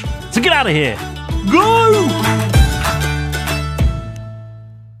swash. So get out of here. Go!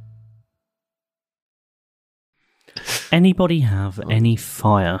 Anybody have any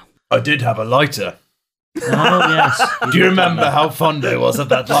fire? I did have a lighter. Oh, yes. Do you remember how fond I was of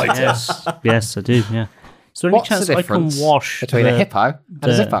that lighter? Yes, I do, yeah. Is there any What's chance the I can difference wash between a hippo and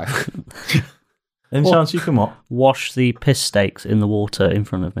a zippo? Any chance you can what? wash the piss stakes in the water in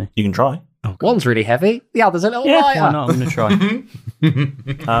front of me? You can try. One's really heavy, the other's a little Yeah, lighter. why not? I'm going to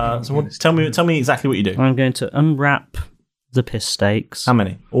try. So tell me exactly what you do. I'm going to unwrap the piss steaks. How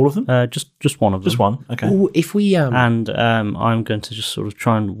many? All of them? Just one of them. Just one. Okay. Ooh, if we And I'm going to just sort of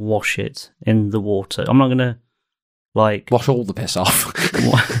try and wash it in the water. I'm not going to wash all the piss off.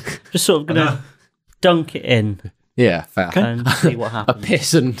 just sort of going to dunk it in Yeah, fair. and see what A happens.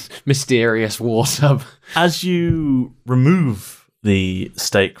 piss and mysterious water. As you remove the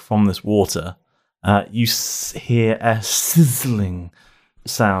steak from this water, you hear a sizzling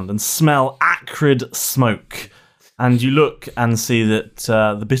sound and smell acrid smoke. And you look and see that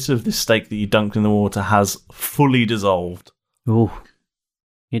the bit of this steak that you dunked in the water has fully dissolved. Ooh.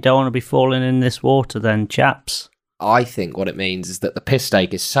 You don't want to be falling in this water then, chaps. I think what it means is that the piss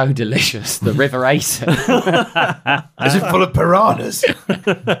steak is so delicious, the river ate it. Is it full of piranhas?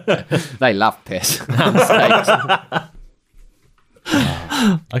 They love piss and steaks.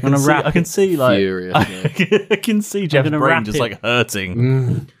 I can see like Furious. I can see Jeff's gonna brain wrap just it. like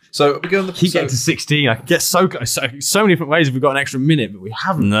hurting. So we go on the Keep getting to 16. I can get so many different ways if we've got an extra minute, but we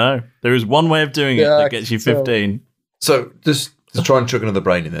haven't. No, there is one way of doing it that gets you 15. So just to try and chuck another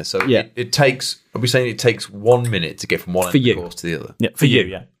brain in there. So Yeah. it takes. Are we saying it takes 1 minute to get from one end For of the you. course to the other? Yeah, for you,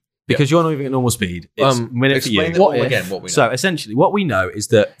 yeah. Because you're not moving at normal speed. It's a minute for you. Explain it all again. What we know. So essentially, what we know is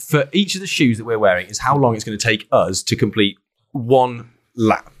that for each of the shoes that we're wearing is how long it's going to take us to complete one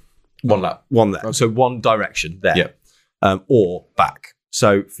lap. One lap. One there. So one direction there. Yeah. Or back.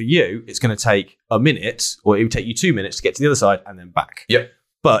 So for you, it's going to take a minute, or it would take you 2 minutes to get to the other side and then back. Yep.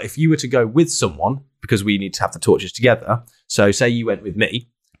 But if you were to go with someone, because we need to have the torches together, so say you went with me,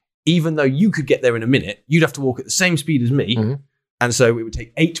 even though you could get there in a minute, you'd have to walk at the same speed as me. Mm-hmm. And so it would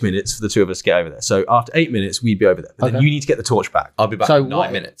take 8 minutes for the two of us to get over there. So after 8 minutes, we'd be over there. But then Okay. you need to get the torch back. I'll be back So in 9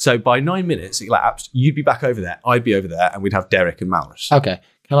 what- minutes. So by 9 minutes elapsed, you'd be back over there, I'd be over there, and we'd have Derek and Malrus. Okay,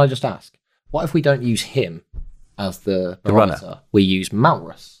 can I just ask, what if we don't use him as the runner. barometer? We use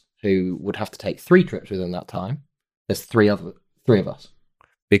Malrus, who would have to take 3 trips within that time. There's three of us.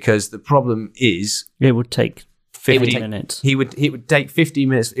 Because the problem is It would take 50 minutes. It would take 15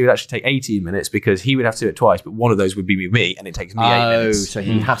 minutes. It would actually take 18 minutes because he would have to do it twice, but one of those would be with me, and it takes me 8 minutes. So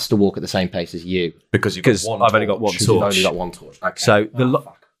he has to walk at the same pace as you. Because you've Because got one I've only got torch. one Because you've torch. only got one torch. Okay. So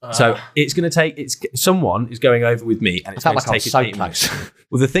so it's going to take. Someone is going over with me, and I it's felt going like I to was take so us 8 close. minutes.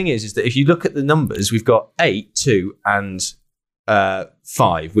 Well, the thing is that if you look at the numbers, we've got 8, 2, and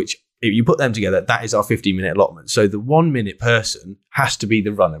 5, which if you put them together, that is our 15-minute allotment. So the 1 minute person has to be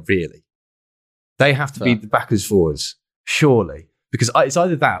the runner, really. They have to be the backers forwards, surely, because it's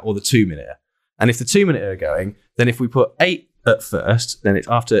either that or the 2 minute. And if the 2 minute are going, then if we put 8 at first, then it's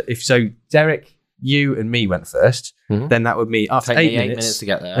after. If so, Derek, you and me went first, then that would mean after Take me 8 8 minutes, minutes to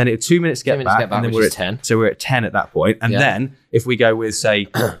get there. then it's 2 minutes to 2 get minutes to back, get back, and then which we're is at 10. So we're at 10 at that point, and Yeah. then if we go with say,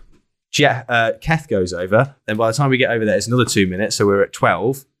 Keth goes over, then by the time we get over there, it's another 2 minutes, so we're at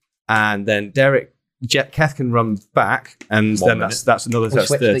 12, and then Keth can run back, and 1 then minute. that's another. We That's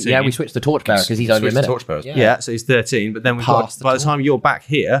switched 13. we switched the torchbearer because he's only a Switch the minute. torchbearers. Yeah, so he's 13, but then we've got Pass the by the torch. time you're back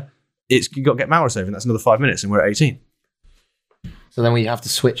here, you've got to get Malrus over, and that's another 5 minutes, and we're at 18. So then we have to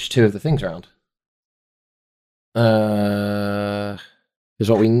switch 2 of the things around. Is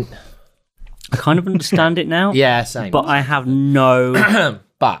what we. I kind of understand it now, Yeah, same. but I have no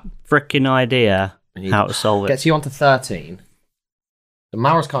But freaking idea how to solve it. gets you onto 13. The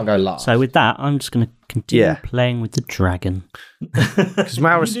Malrus can't go last. So with that, I'm just going to continue Yeah. playing with the dragon. Because You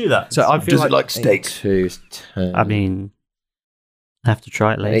Malrus. do that. So I feel Does it like steak? 2, 10. I mean, I have to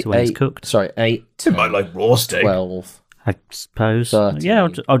try it later when it's cooked. Sorry, 8, It might like raw steak. 12, I suppose. 13. Yeah,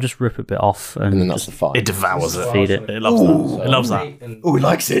 I'll just rip a bit off and, and then that's just the 5. It devours it. feed it. It loves that. It loves that. Oh, he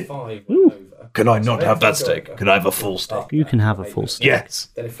likes it. Can I not have that steak? Can I have a full steak? You can have a full steak. Yes.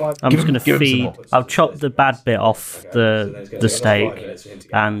 I'm just going to give him some feed. more. I'll chop the bad bit off the steak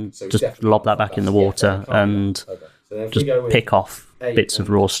and just lob that back in the water and just pick off bits of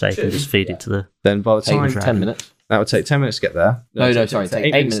raw steak and just feed it to the. Then by the time 10 minutes. that would take 10 minutes to get there. Sorry, take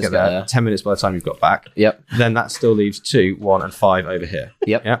 8 minutes to get there. 10 minutes by the time you've got back. Yep. Then that still leaves 2, 1, and 5 over here.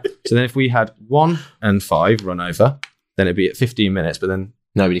 Yep. Yeah. So then if we had 1 and 5 run over, then it'd be at 15 minutes, but then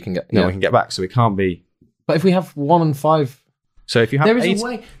Nobody can get. no yeah. one can get back. So we can't be. But if we have 1 and 5. So if you have There is 8, a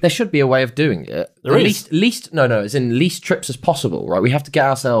way. There should be a way of doing it. There is. As in least trips as possible, right? We have to get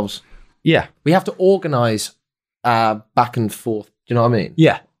ourselves. yeah. We have to organise back and forth. Do you know what I mean?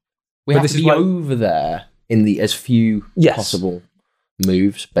 Yeah. We But have this to is be why- over there in the as few Yes. possible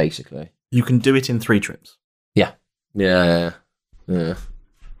moves, basically. You can do it in 3 trips. Yeah.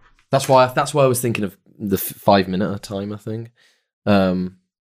 That's why I was thinking of the 5 minute timer thing.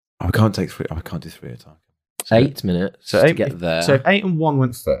 I can't take 3. I can't do 3 at a time. 8 minutes So to 8, get there. So if 8 and 1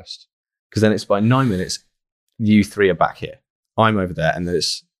 went first, Because then it's by 9 minutes, you three are back here. I'm over there, and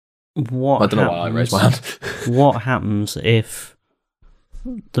there's... What I don't know why I raised my hand. What happens if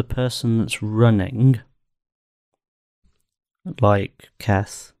the person that's running, like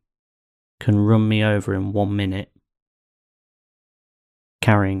Kath, can run me over in 1 minute,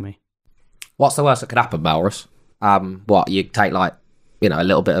 carrying me? What's the worst that could happen, Malrus? What, you take like, a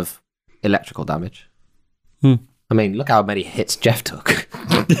little bit of electrical damage? I mean, look how many hits Jeff took.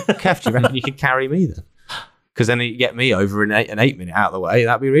 Kev, do you reckon you could carry me then? Because then you get me over in an 8 minute out of the way.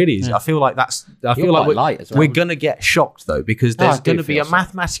 That'd be really easy. Yeah. I feel like You're quite light as well. we're gonna get shocked though, because No, I there's do going to be feel a so.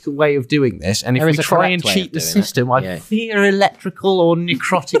 mathematical way of doing this, and There if is we a try and correct way cheat of the doing it. system, I Yeah. fear electrical or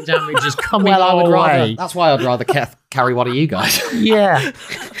necrotic damage is coming Well, I would our rather. way. That's why I'd rather carry one of you guys. Yeah.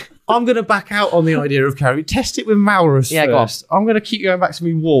 I'm going to back out on the idea of carry. Test it with Malrus Yeah, go on. first. I'm going to keep going back to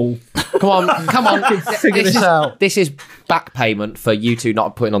my wall. Come on. Figure this out. This is back payment for you two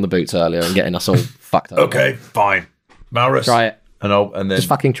not putting on the boots earlier and getting us all fucked up. Okay, fine. Malrus. Try it. And then Just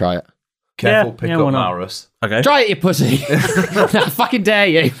fucking try it. Kev will Yeah, pick yeah, up why not? Malrus. Okay. Try it, you pussy. I fucking dare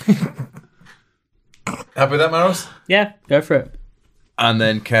you. Happy with that, Malrus? Yeah, go for it. And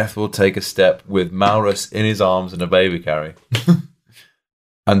then Keth will take a step with Malrus in his arms and a baby carry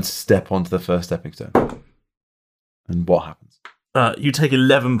and step onto the first stepping stone. And what happens? You take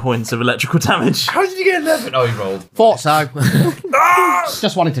 11 points of electrical damage. How did you get 11? Oh, you rolled. Thought so.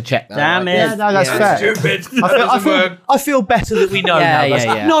 Just wanted to check that. Damn it. Yeah, no, that's fair. Stupid. I feel better that we know Yeah, now. yeah,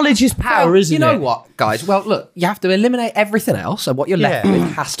 yeah. Knowledge is power, Well, isn't you know it? what, guys? Well, look, you have to eliminate everything else, and what you're left Yeah.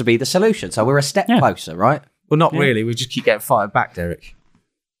 with has to be the solution. So we're a step closer, right? Well, not really. We just keep getting fired back, Derek.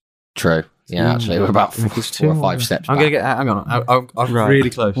 True. Yeah, actually, we're about 4 or 5 steps I'm back. going to get... Hang on. I'm Right. really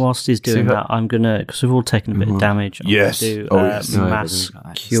close. Whilst he's doing So- that, I'm gonna, because we've all taken a bit of damage. I'm Yes. gonna do Oh, yes. No, mass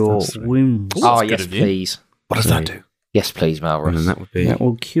everything's- cure that's right. wounds. Oh, good yes, of you. please. What does that do? Yes, please, Malrus. And that would be... That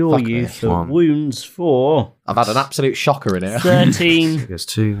will cure Fuck you me. for One. wounds for I've had an absolute shocker in here. 13 There's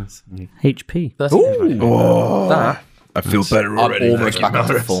 2. That's 3. HP. That, I feel better I'm already. almost back up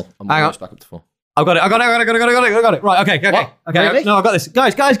to 4. I'm Hang on. almost back up to 4. I got it. Right, okay. What? Okay, Really? no, I got this.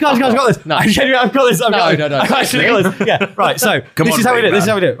 Guys, I got this. No. I genuinely, I've got this. I've got No. this. I actually got this. Yeah, right. So this on, is how we do it. big This is man.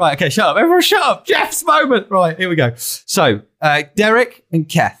 how we do it. Right, okay, shut up. Everyone shut up. Jeff's moment. Right, here we go. So, Derek and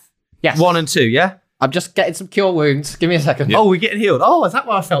Keth. Yes. 1 and 2, yeah? I'm just getting some cure wounds. Give me a second. Oh, we're getting healed. Oh, is that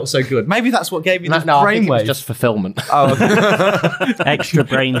why I felt so good? Maybe that's what gave me this no, I think it was brainwave. just fulfillment. Oh, okay. Extra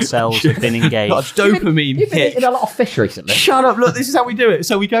brain cells have been engaged. Got a dopamine You've been hit. eating a lot of fish recently. Shut up. Look, this is how we do it.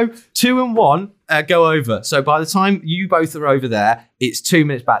 So we go 2 and 1, go over. So by the time you both are over there, it's 2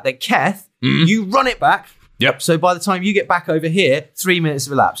 minutes back. Then Keth, you run it back. Yep. So by the time you get back over here, 3 minutes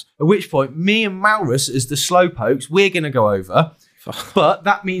have elapsed. At which point, me and Malrus, as the slowpokes, we're going to go over. But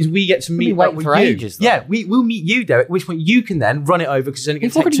that means we get to meet be up waiting with for you. ages, though. Yeah, we'll meet you, Derek. At which point you can then run it over because it's only going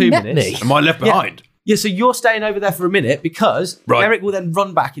You've to take already 2 met minutes. me. Am I left behind? Yeah, so you're staying over there for a minute because Right. Derek will then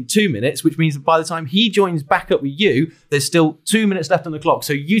run back in 2 minutes, which means that by the time he joins back up with you, there's still 2 minutes left on the clock.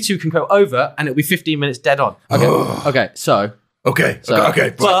 So you two can go over and it'll be 15 minutes dead on. Okay, so Okay. So-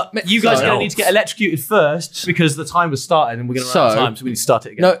 okay. But Right. you guys are So- going to need to get electrocuted first because the time was started and we're going to run out of So- time, so we need to start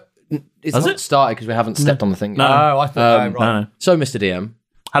it again. no, it's Has not it? started because we haven't stepped on the thing. No. yet. Oh, I thought, right. No. So, Mr. DM,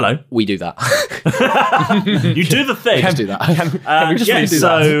 Hello. we do that. You do the thing. Let's do that.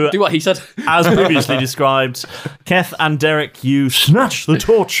 So, Do what he said. as previously described, Keth and Derek, you snatch the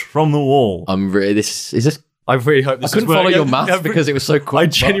torch from the wall. I'm really. This is this. I really hope I this couldn't is follow working. your maths because it was so quick. I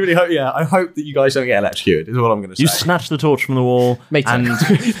genuinely hope, I hope that you guys don't get electrocuted, is what I'm going to say. You snatch the torch from the wall, Me too. and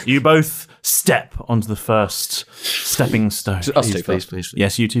you both step onto the first stepping stone. Us two first.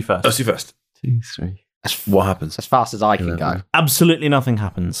 Yes, you two first. Let's do first. 2, 3. What happens? As fast as I can go. Absolutely nothing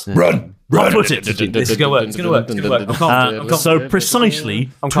happens. Run. Not put it. This is going to work. It's going to work. It's going to work. I'm confident. So precisely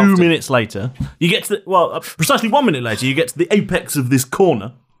 2 confident. minutes later, you get to precisely 1 minute later, you get to the apex of this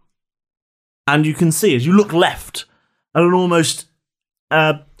corner, and you can see as you look left at an almost,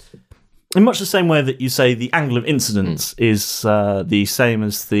 in much the same way that you say the angle of incidence is the same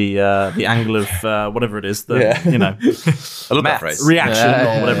as the angle of whatever it is, you know, I love that phrase. reaction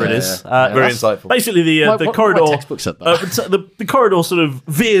Yeah, or whatever it is. Very insightful. Basically, the corridor. My textbook said that. The corridor sort of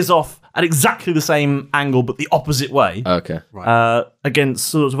veers off at exactly the same angle, but the opposite way, Okay.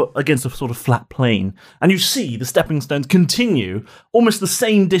 against a sort of flat plane, and you see the stepping stones continue almost the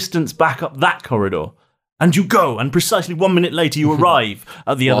same distance back up that corridor, and you go, and precisely 1 minute later you arrive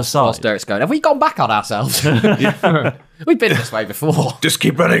at the other side. Whilst Derek's going, have we gone back on ourselves? We've been this way before. Just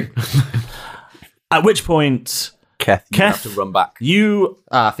keep running. At which point, Keth, you Keth, have to run back. You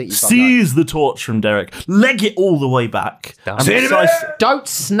I think you've done seize the torch from Derek, leg it all the way back, and, that. Don't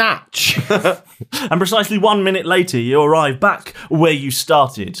snatch. and precisely 1 minute later, you arrive back where you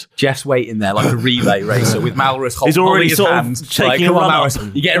started. Jeff's waiting there like a relay racer with Malrus He's holding already his sort of hand. taking come a on, run Malrus.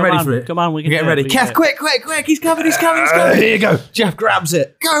 up. You getting Come ready on, for it? come on, we You can getting do it, ready. we Keth, can quick. He's coming. Here you go. Jeff grabs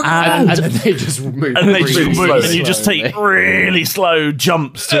it. Go. And, and they just move. and they just really move, and you slowly. just take really slow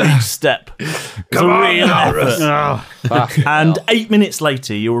jumps to each step. It's a real effort. And 8 minutes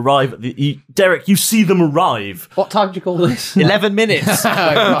later, you arrive at Derek, you see them arrive. What time do you call this? 11 minutes.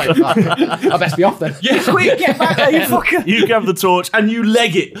 right. I best be off then. Yeah, quick, get back there, you fucker. You grab the torch and you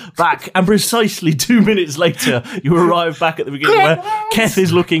leg it back, and precisely 2 minutes later, you arrive back at the beginning where Keth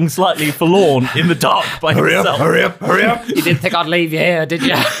is looking slightly forlorn in the dark by himself. Hurry up. You didn't think I'd leave you here, did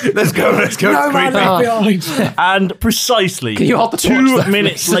you? Let's go. No, man, left behind. And precisely Can you hold the torch 2 there,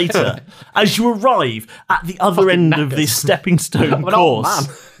 minutes please? later, as you arrive at the other end of this stepping stone I'm an old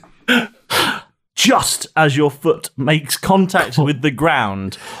course, just as your foot makes contact with the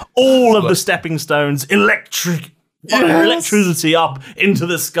ground, all of the stepping stones electricity up into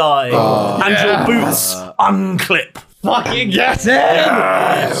the sky, and your boots unclip. Fucking get in.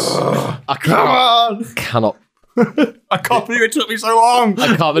 I cannot. I can't believe it took me so long.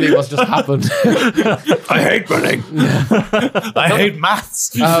 I can't believe what's just happened. I hate running. I hate maths.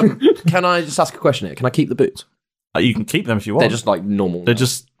 Can I just ask a question here? Can I keep the boots? You can keep them if you want. They're just like normal. They're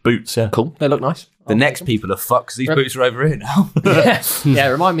just boots, yeah. cool. They look nice. The next people are fucked because these boots are over here now. Yeah,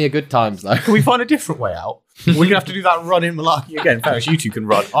 remind me of good times though. Can we find a different way out? We're going to have to do that run in Malarkey again. Ferris, you two can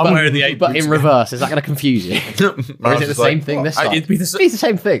run. I'm wearing the 8 But boots. in reverse, is that going to confuse you? Or is it the same thing this time? It'd be the same. It's the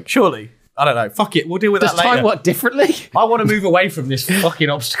same thing. Surely. I don't know. Fuck it. We'll deal with Does that later. time work differently? I want to move away from this fucking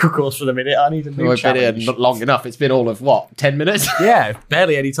obstacle course for the minute. I need a new We've been here challenge. not long enough. It's been all of what, 10 minutes? Yeah,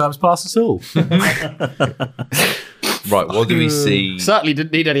 barely any time's passed at all. Right, what do we see? Certainly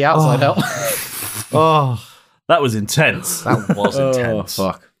didn't need any outside help. Oh, that was intense. That was intense.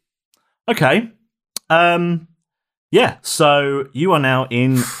 fuck. Okay. Yeah, so you are now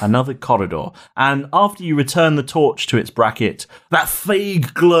in another corridor, and after you return the torch to its bracket, that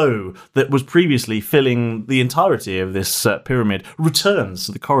vague glow that was previously filling the entirety of this pyramid returns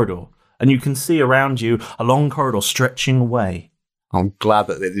to the corridor, and you can see around you a long corridor stretching away. I'm glad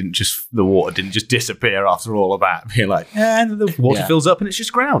that the water didn't just disappear after all of that. Being like, and the water fills up and it's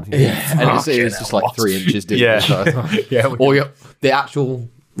just ground. Yeah, and it's just like 3 inches deep. Yeah. Yeah. Or the actual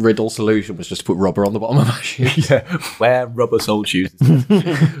riddle solution was just to put rubber on the bottom of my shoes. Yeah. Wear rubber sole shoes.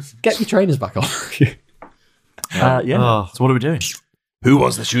 Get your trainers back on. Yeah. So what are we doing? Who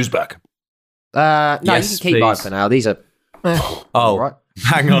wants the shoes back? No, Yes, you can keep mine please. for now. These are Oh, right.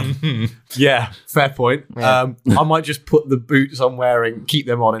 hang on. Yeah, fair point. I might just put the boots I'm wearing, keep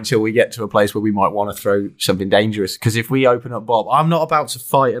them on until we get to a place where we might want to throw something dangerous. Because if we open up Bob, I'm not about to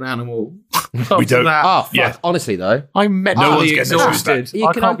fight an animal. We don't. Oh, fuck. Yeah. Honestly, though, I'm mentally No one's getting their shoes back. exhausted. You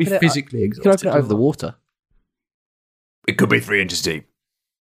I can can't be open it- physically you exhausted. can open it over the water. It could be 3 inches deep.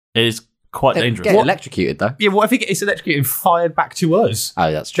 It is quite dangerous. Get electrocuted, though. Yeah, what if it gets electrocuted and fired back to us? Oh,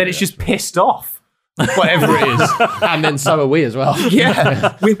 that's true. Then it's just pissed off. Whatever it is. and then so are we as well.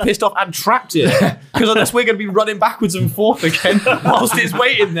 Yeah, we're pissed off and trapped here. Because unless we're going to be running backwards and forth again whilst it's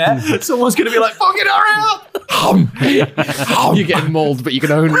waiting there, someone's going to be like, fucking hurry up! You're getting mauled, but you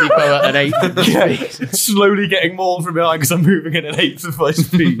can only go at an 8 speed. Slowly getting mauled from behind because I'm moving at an 1/8 of my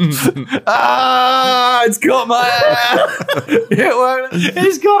speed. It's got my hair!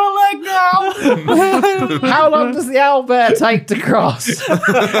 It's got a leg now! How long does the owlbear take to cross?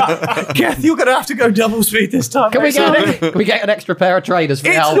 Keth, you're going to have to go double speed this time. Can we mate. get an extra pair of trainers for the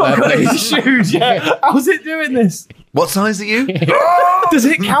It's not got owlbear, any please? shoes yet. How's it doing this? What size are you? Does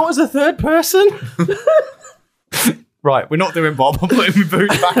it count as a third person? Right, we're not doing Bob. I'm putting my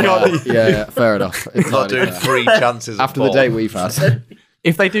boots back on. Yeah, fair enough. It's Not doing fair. 3 chances. After of the day ball. we've had.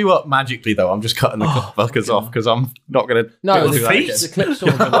 If they do up magically, though, I'm just cutting the fuckers off because I'm not going to No, do the that feet. again. The clip's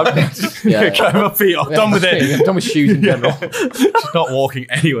all Yeah, cutting my feet off. Done with it. Yeah, done with shoes in general. Just not walking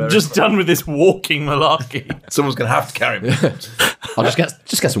anywhere. Just done with this walking malarkey. Someone's going to have to carry me. I'll just get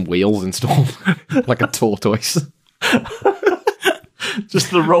some wheels installed, like a tortoise.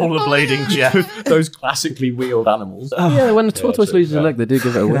 Just the rollerblading Jeff. those classically wheeled animals. Yeah, when the tortoise loses a leg, they do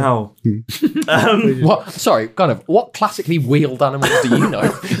give it a wheel. Now, What? Sorry, kind of. What classically wheeled animals do you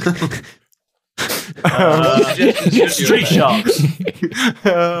know? street sharks.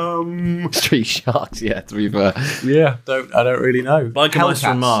 Street sharks. Yeah, to be fair. Yeah, I don't really know. Like a mice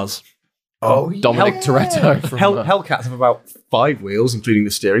from Mars. Oh, Dominic Toretto. From, Hellcats have about 5 wheels, including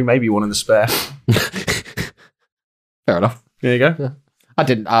the steering, maybe one in the spare. fair enough. There you go.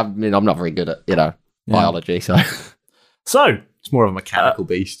 I mean, I'm not very good at biology, so So, It's more of a mechanical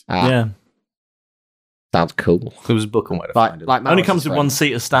beast. yeah. Sounds cool. There was a book on where to Like, find it. like Only Maurus's comes with friend. one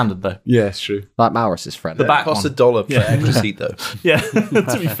seat as standard, though. Yeah, it's true. Like Maurus's friend. The back Costs one. $1 for extra seat though. Yeah,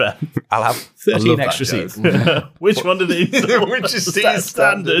 to be fair. I'll have I 13 love that extra joke. seats. Which one do these? Which is seat is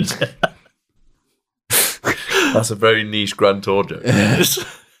standard? That's a very niche Grand Tour joke.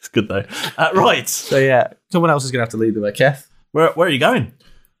 It's good, though. Right. So yeah, someone else is going to have to lead the way. Kev? Where are you going?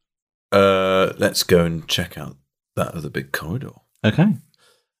 Let's go and check out that other big corridor. Okay.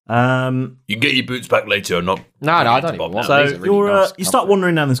 You can get your boots back later or not. No, I don't even want So these. Are really nice, you start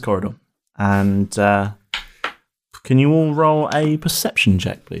wandering down this corridor, and can you all roll a perception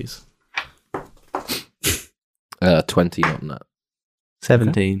check, please? 20 on that.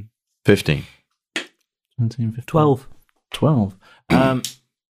 17. 15. 17, 15. 12.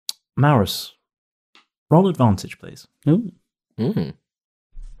 Maurus, roll advantage, please. Mm.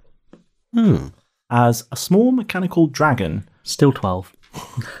 As a small mechanical dragon Still 12.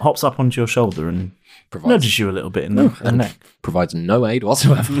 hops up onto your shoulder and nudges you a little bit in the neck. Provides no aid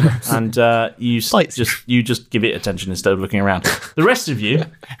whatsoever. And you just give it attention instead of looking around. The rest of you,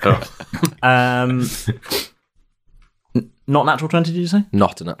 not natural 20, did you say?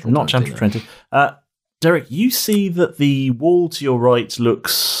 Not a natural. Not 20, natural 20. Derek, you see that the wall to your right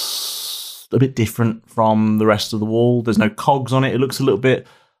looks a bit different from the rest of the wall. There's no cogs on it. It looks a little bit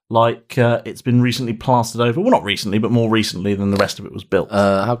like it's been recently plastered over. Well, not recently, but more recently than the rest of it was built.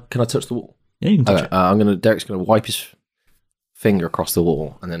 How can I touch the wall? Yeah, you can touch Okay, Derek's gonna wipe his finger across the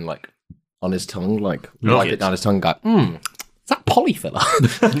wall and then like on his tongue, like wipe it down his tongue. And go, is that polyfiller?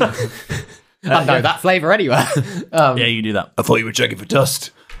 I know that flavour anyway. it. Yeah, you do that. I thought you were checking for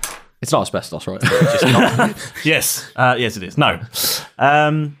dust. It's not asbestos, right? It's just not. Yes. Yes, it is. No.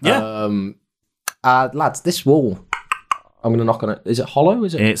 Yeah. Lads, this wall. I'm gonna knock on it. Is it hollow?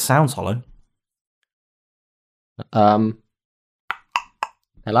 Is it? It sounds hollow. Hello.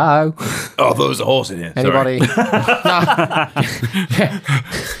 Oh, I thought there was a horse in here. Anybody? No.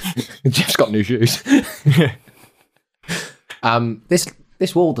 Jeff's got new shoes.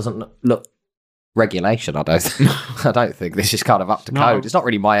 This wall doesn't look regulation. I don't think this is kind of up to code. It's not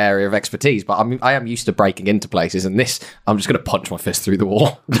really my area of expertise, but I am used to breaking into places, and this I'm just going to punch my fist through the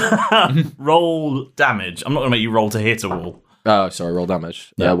wall. Roll damage. I'm not going to make you roll to hit a wall. Oh, sorry, roll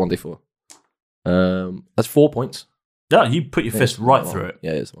damage. Yeah. 1d4. That's 4 points. Yeah, you put your fist right through it.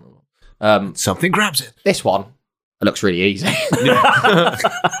 Yeah, it's one. Something grabs it. This one it looks really easy.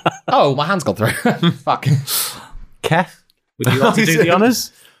 Oh, my hand's gone through. Fuck. Kev, would you like to do the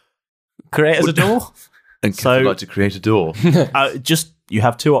honours? Create as a door? And So- I'd like to create a door. You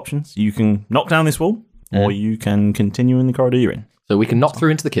have two options. You can knock down this wall, or you can continue in the corridor you're in. So we can knock through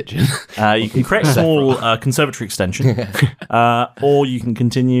into the kitchen. You can create a small conservatory extension, or you can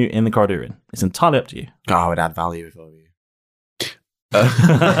continue in the corridor you're in. It's entirely up to you. Oh, I would add value if I were you.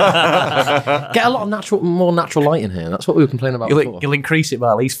 Get a lot of more natural light in here. That's what we were complaining about before. You'll increase it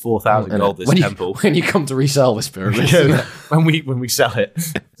by at least 4,000 gold this when temple. when you come to resell this pyramid. Yeah, when we sell it,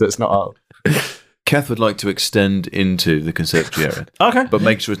 so it's not our. Keth would like to extend into the conservatory area, Okay. but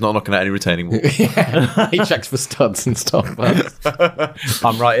make sure it's not knocking out any retaining wall. Yeah. He checks for studs and stuff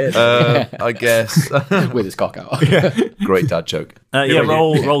I'm right here. I guess. with his cock out. Great dad joke.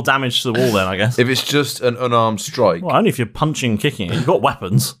 Roll damage to the wall then, I guess. If it's just an unarmed strike. Well, only if you're punching, kicking it. You've got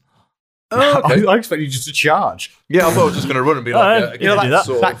weapons. Oh, okay. I expect you just to charge. Yeah, I thought I was just going to run and be like, yeah, you know, that that-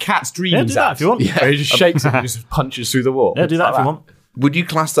 sort That of- cat's dream. Yeah, do that if you want. Where he just shakes it and just punches through the wall. Yeah, do that if you want. Would you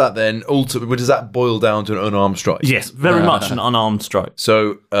class that then? Ultimately, does that boil down to an unarmed strike? Yes, very much an unarmed strike.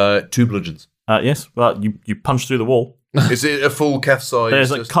 So, 2 bludgeons. Yes, well, you punch through the wall. Is it a full Keth size?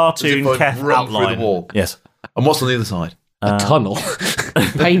 There's a just- cartoon as if I've Keth run outline. through the wall. Yes. And what's on the other side? A tunnel.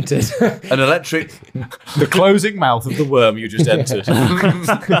 Painted. An electric. The closing mouth of the worm you just entered.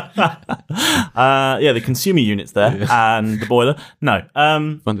 The consumer unit's there and the boiler. No.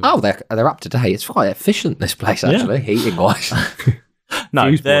 Oh, they're up to date. It's quite efficient, this place, actually, heating wise. No,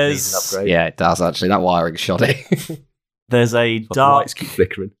 Fuse board needs an there's upgrade. Yeah, it does, actually. That wiring's shoddy. there's a The dark lights keep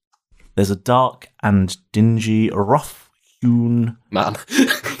flickering. there's a dark and dingy, rough-hewn Man.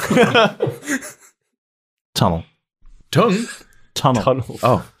 tunnel. Tongue? Tunnel.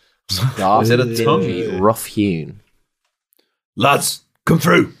 Oh. Dark, Is it a tongue? dingy, rough-hewn. Lads, come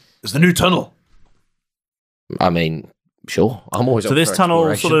through. There's the new tunnel. I mean, sure. I'm always So up this for tunnel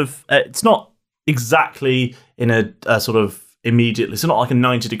exploration. sort of it's not exactly in a sort of immediately. It's not like a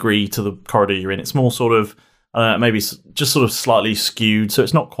 90-degree to the corridor you're in. It's more sort of maybe just sort of slightly skewed. So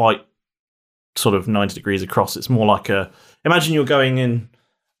it's not quite sort of 90 degrees across. It's more like imagine you're going in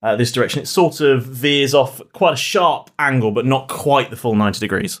this direction. It sort of veers off quite a sharp angle, but not quite the full 90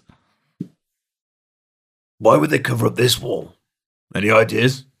 degrees. Why would they cover up this wall? Any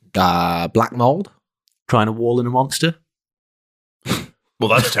ideas? Black mold. Trying to wall in a monster. Well,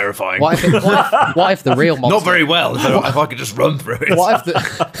 that's terrifying. What if the real monster? Not very well. If I could just run through it. What if the?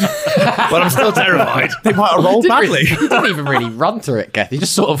 But I'm still terrified. They might have rolled badly. You didn't even really run through it, Geth. You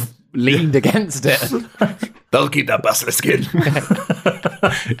just sort of leaned against it. That'll keep that basilisk in.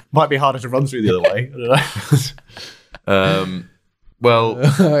 Might be harder to run through the other way. I don't know.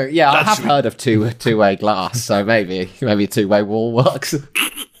 Well, Yeah, I have heard of two-way glass, so maybe a two-way wall works.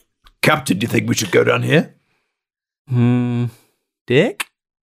 Captain, do you think we should go down here? Dick?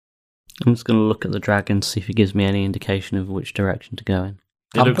 I'm just going to look at the dragon to see if he gives me any indication of which direction to go in.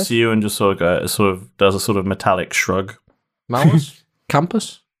 It looks at you and just sort of does a sort of metallic shrug. Malus?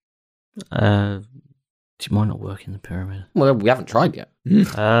 Campus? It might not work in the pyramid. Well, we haven't tried yet.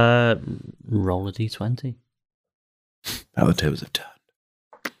 Roll a d20. How the tables have turned.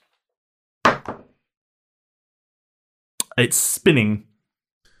 It's spinning.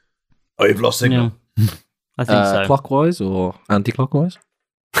 Oh, you've lost signal. Yeah. I think so. Clockwise or anti-clockwise?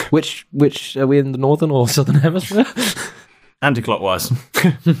 Which are we in the northern or southern hemisphere? Anti-clockwise.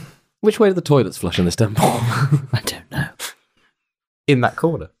 Which way do the toilets flush in this temple? I don't know. In that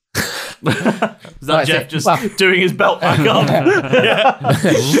corner. Is that Right, Jeff so- just doing his belt back on?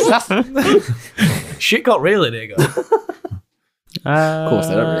 Shit got real in here, guys. Of course,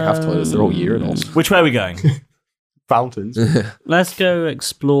 they don't really have toilets. They're all urinals. Which way are we going? Fountains. Let's go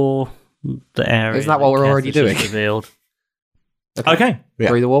explore the area. Isn't that what we're Keth already has just doing? Revealed. Okay. Yeah.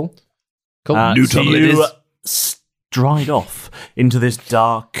 Through the wall? Cool. New So tunnel it you is. stride off into this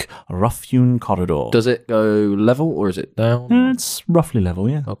dark, rough-hewn corridor. Does it go level or is it down? It's roughly level,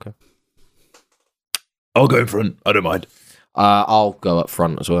 yeah. Okay. I'll go in front. I don't mind. I'll go up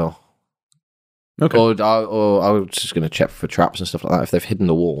front as well. Okay. Or I was just going to check for traps and stuff like that if they've hidden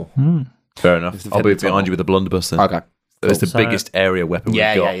the wall. Fair enough. If they've I'll hit be the tunnel. behind you with the blunderbuss then. Okay. It's the So- biggest area weapon we've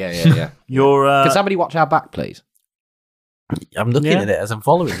got. Yeah. Your Can somebody watch our back, please? I'm looking Yeah. at it as I'm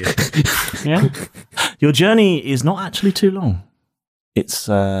following you. Yeah. your journey is not actually too long. It's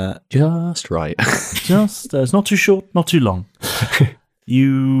Just right. just it's not too short, not too long.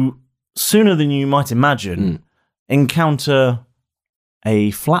 You sooner than you might imagine encounter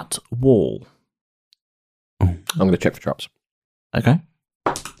a flat wall. I'm going to check for traps. Okay.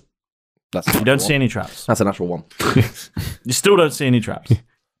 That's You don't see any traps. That's a natural one. You still don't see any traps.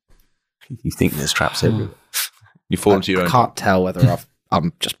 You think there's traps everywhere. You fall into your I own. can't tell whether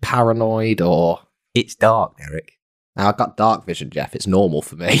I'm just paranoid or It's dark, Eric. I've got dark vision, Jeff. It's normal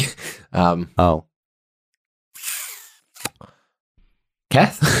for me. Oh.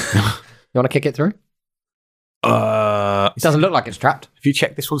 Keth, you want to kick it through? It doesn't look like it's trapped. Have you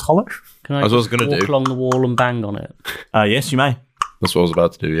checked this one's hollow? Can I That's what I was gonna walk do. along the wall and bang on it? Yes, you may. That's what I was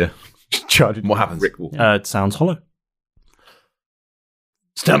about to do, yeah. Charging. What happens? Rick wall. It sounds hollow.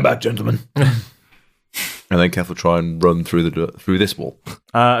 Stand back, gentlemen. And then Keth will try and run through this wall.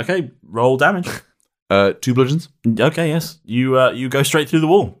 Okay, roll damage. 2 bludgeons. Okay, yes. You go straight through the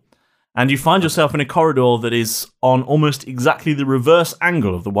wall. And you find yourself in a corridor that is on almost exactly the reverse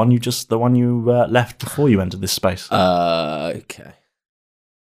angle of the one you left before you entered this space. Okay.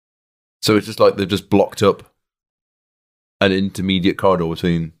 So it's just like they've just blocked up an intermediate corridor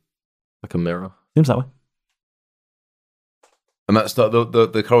between. Like a mirror. Seems that way. And that's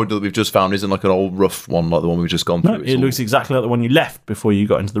the corridor that we've just found isn't like an old rough one like the one we've just gone through. No, It's it all- looks exactly like the one you left before you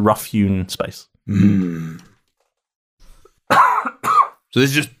got into the rough-hewn space. So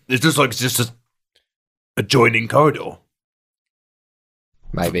it's just a adjoining corridor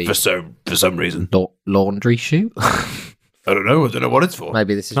Maybe for some reason. laundry chute. I don't know. I don't know what it's for.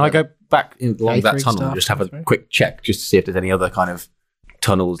 Maybe this is. Can I go back along that Catering tunnel stuff? and just have a quick check just to see if there's any other kind of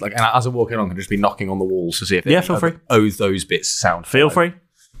tunnels? Like, and as I'm walking along, I can just be knocking on the walls to see if Yeah, feel free. those bits sound. Feel free.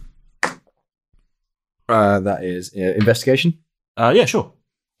 That is investigation. Yeah, sure.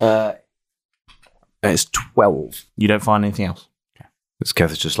 It's 12. You don't find anything else. This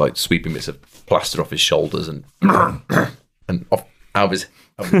Keth is just like sweeping bits of plaster off his shoulders and and off out of his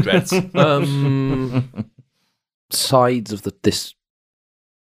dreads. Sides of this.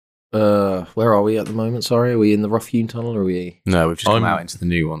 Where are we at the moment? Sorry, are we in the rough hewn tunnel or are we? No, we've just come I'm- out into the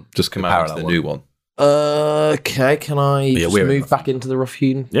new one. Just come out into the Parallel new one. Okay, can I Yeah, just we're in move rough back into the rough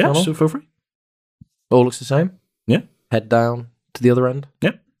hewn Yeah, tunnel? sure, feel free. All looks the same. Yeah. Head down to the other end.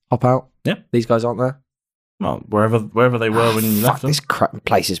 Yep. Hop out. Yep. These guys aren't there. Well, wherever they were when you Fuck, left them. this crap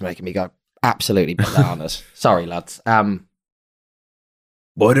place is making me go absolutely bananas. Sorry, lads. Well,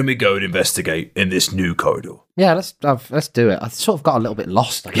 Why don't we go and investigate in this new corridor? Yeah, let's do it. I sort of got a little bit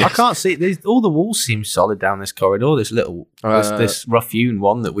lost, I guess. I can't see. All the walls seem solid down this corridor. This little, this rough-hewn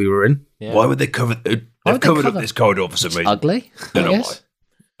one that we were in. Yeah. Why would they cover? They've covered up this corridor for some reason. Ugly, Don't I know guess.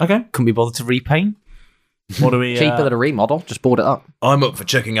 Okay. Couldn't be bothered to repaint. What do we? Cheaper than a remodel. Just board it up. I'm up for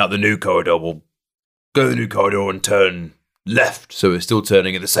checking out the new corridor. We'll go to the new corridor and turn left, so we're still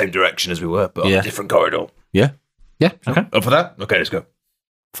turning in the same direction as we were, but on a different corridor. Yeah. Yeah. Okay. Up for that? Okay, let's go.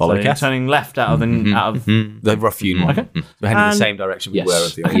 Follow So you're turning left out of the rough-hewn one. Okay. We're heading in And- the same direction we Yes. were.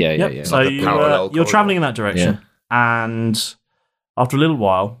 Of the other. Yeah. Yep. So Like a parallel you're corridor. traveling in that direction, and after a little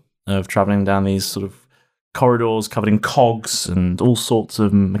while of traveling down these sort of corridors covered in cogs and all sorts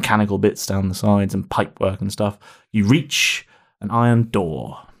of mechanical bits down the sides and pipework and stuff, you reach an iron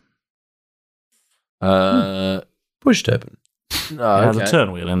door. Pushed open. No, It has okay. a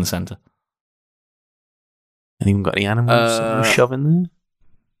turn wheel in the centre. Anyone got any animals shoving there?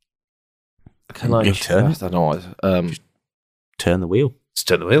 Can I You turn it? I don't know. Turn the wheel. Let's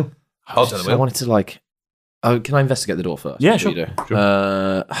turn the wheel. I'll turn the I wheel. wanted to like. Oh, can I investigate the door first? Yeah, What sure. do you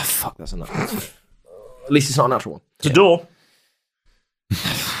do? Fuck, that's enough. At least it's not a natural one. It's a door.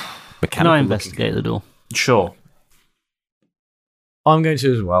 Can I investigate the door? Sure. I'm going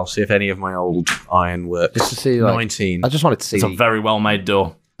to as well, see if any of my old iron works. Just to see, like, 19. I just wanted to see. It's a very well made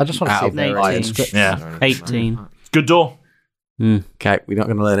door. I just want to out see if of there are 18. inscriptions. Yeah. or anything. 18. It's a good door. Okay, we're not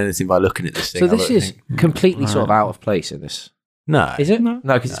going to learn anything by looking at this thing. So I this don't is think. completely sort of out of place in this. No. Is it? No,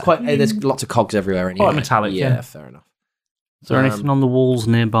 because it's quite. There's lots of cogs everywhere. Anyway. Quite metallic, yeah. fair enough. Is there anything on the walls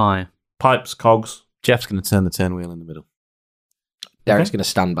nearby? Pipes, cogs. Jeff's going to turn the turn wheel in the middle. Derek's Okay. going to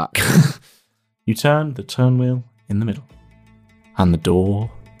stand back. You turn the turn wheel in the middle, and the door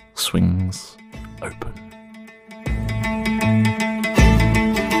swings open.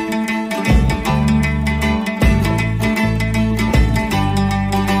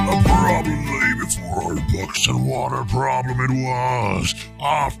 A problem lay before our Buxton water problem it was.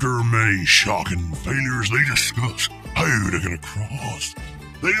 After many shocking failures, they discuss how to get across.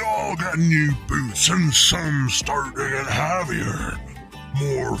 They all got new boots and some start to get heavier.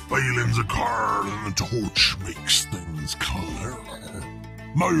 More failings occur and the torch makes things clearer.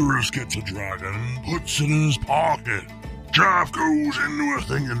 Maurus gets a dragon and puts it in his pocket. Jeff goes into a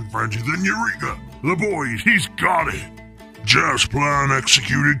thinking frenzy, then Eureka! The boys, he's got it! Jeff's plan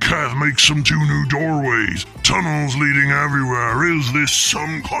executed, Kath makes some 2 new doorways. Tunnels leading everywhere. Is this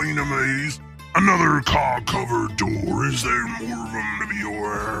some kind of maze? Another cog-covered door. Is there more of them to be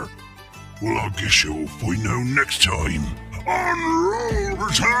aware? Well, I guess you'll find out next time on Roll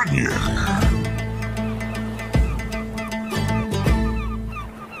Britannia!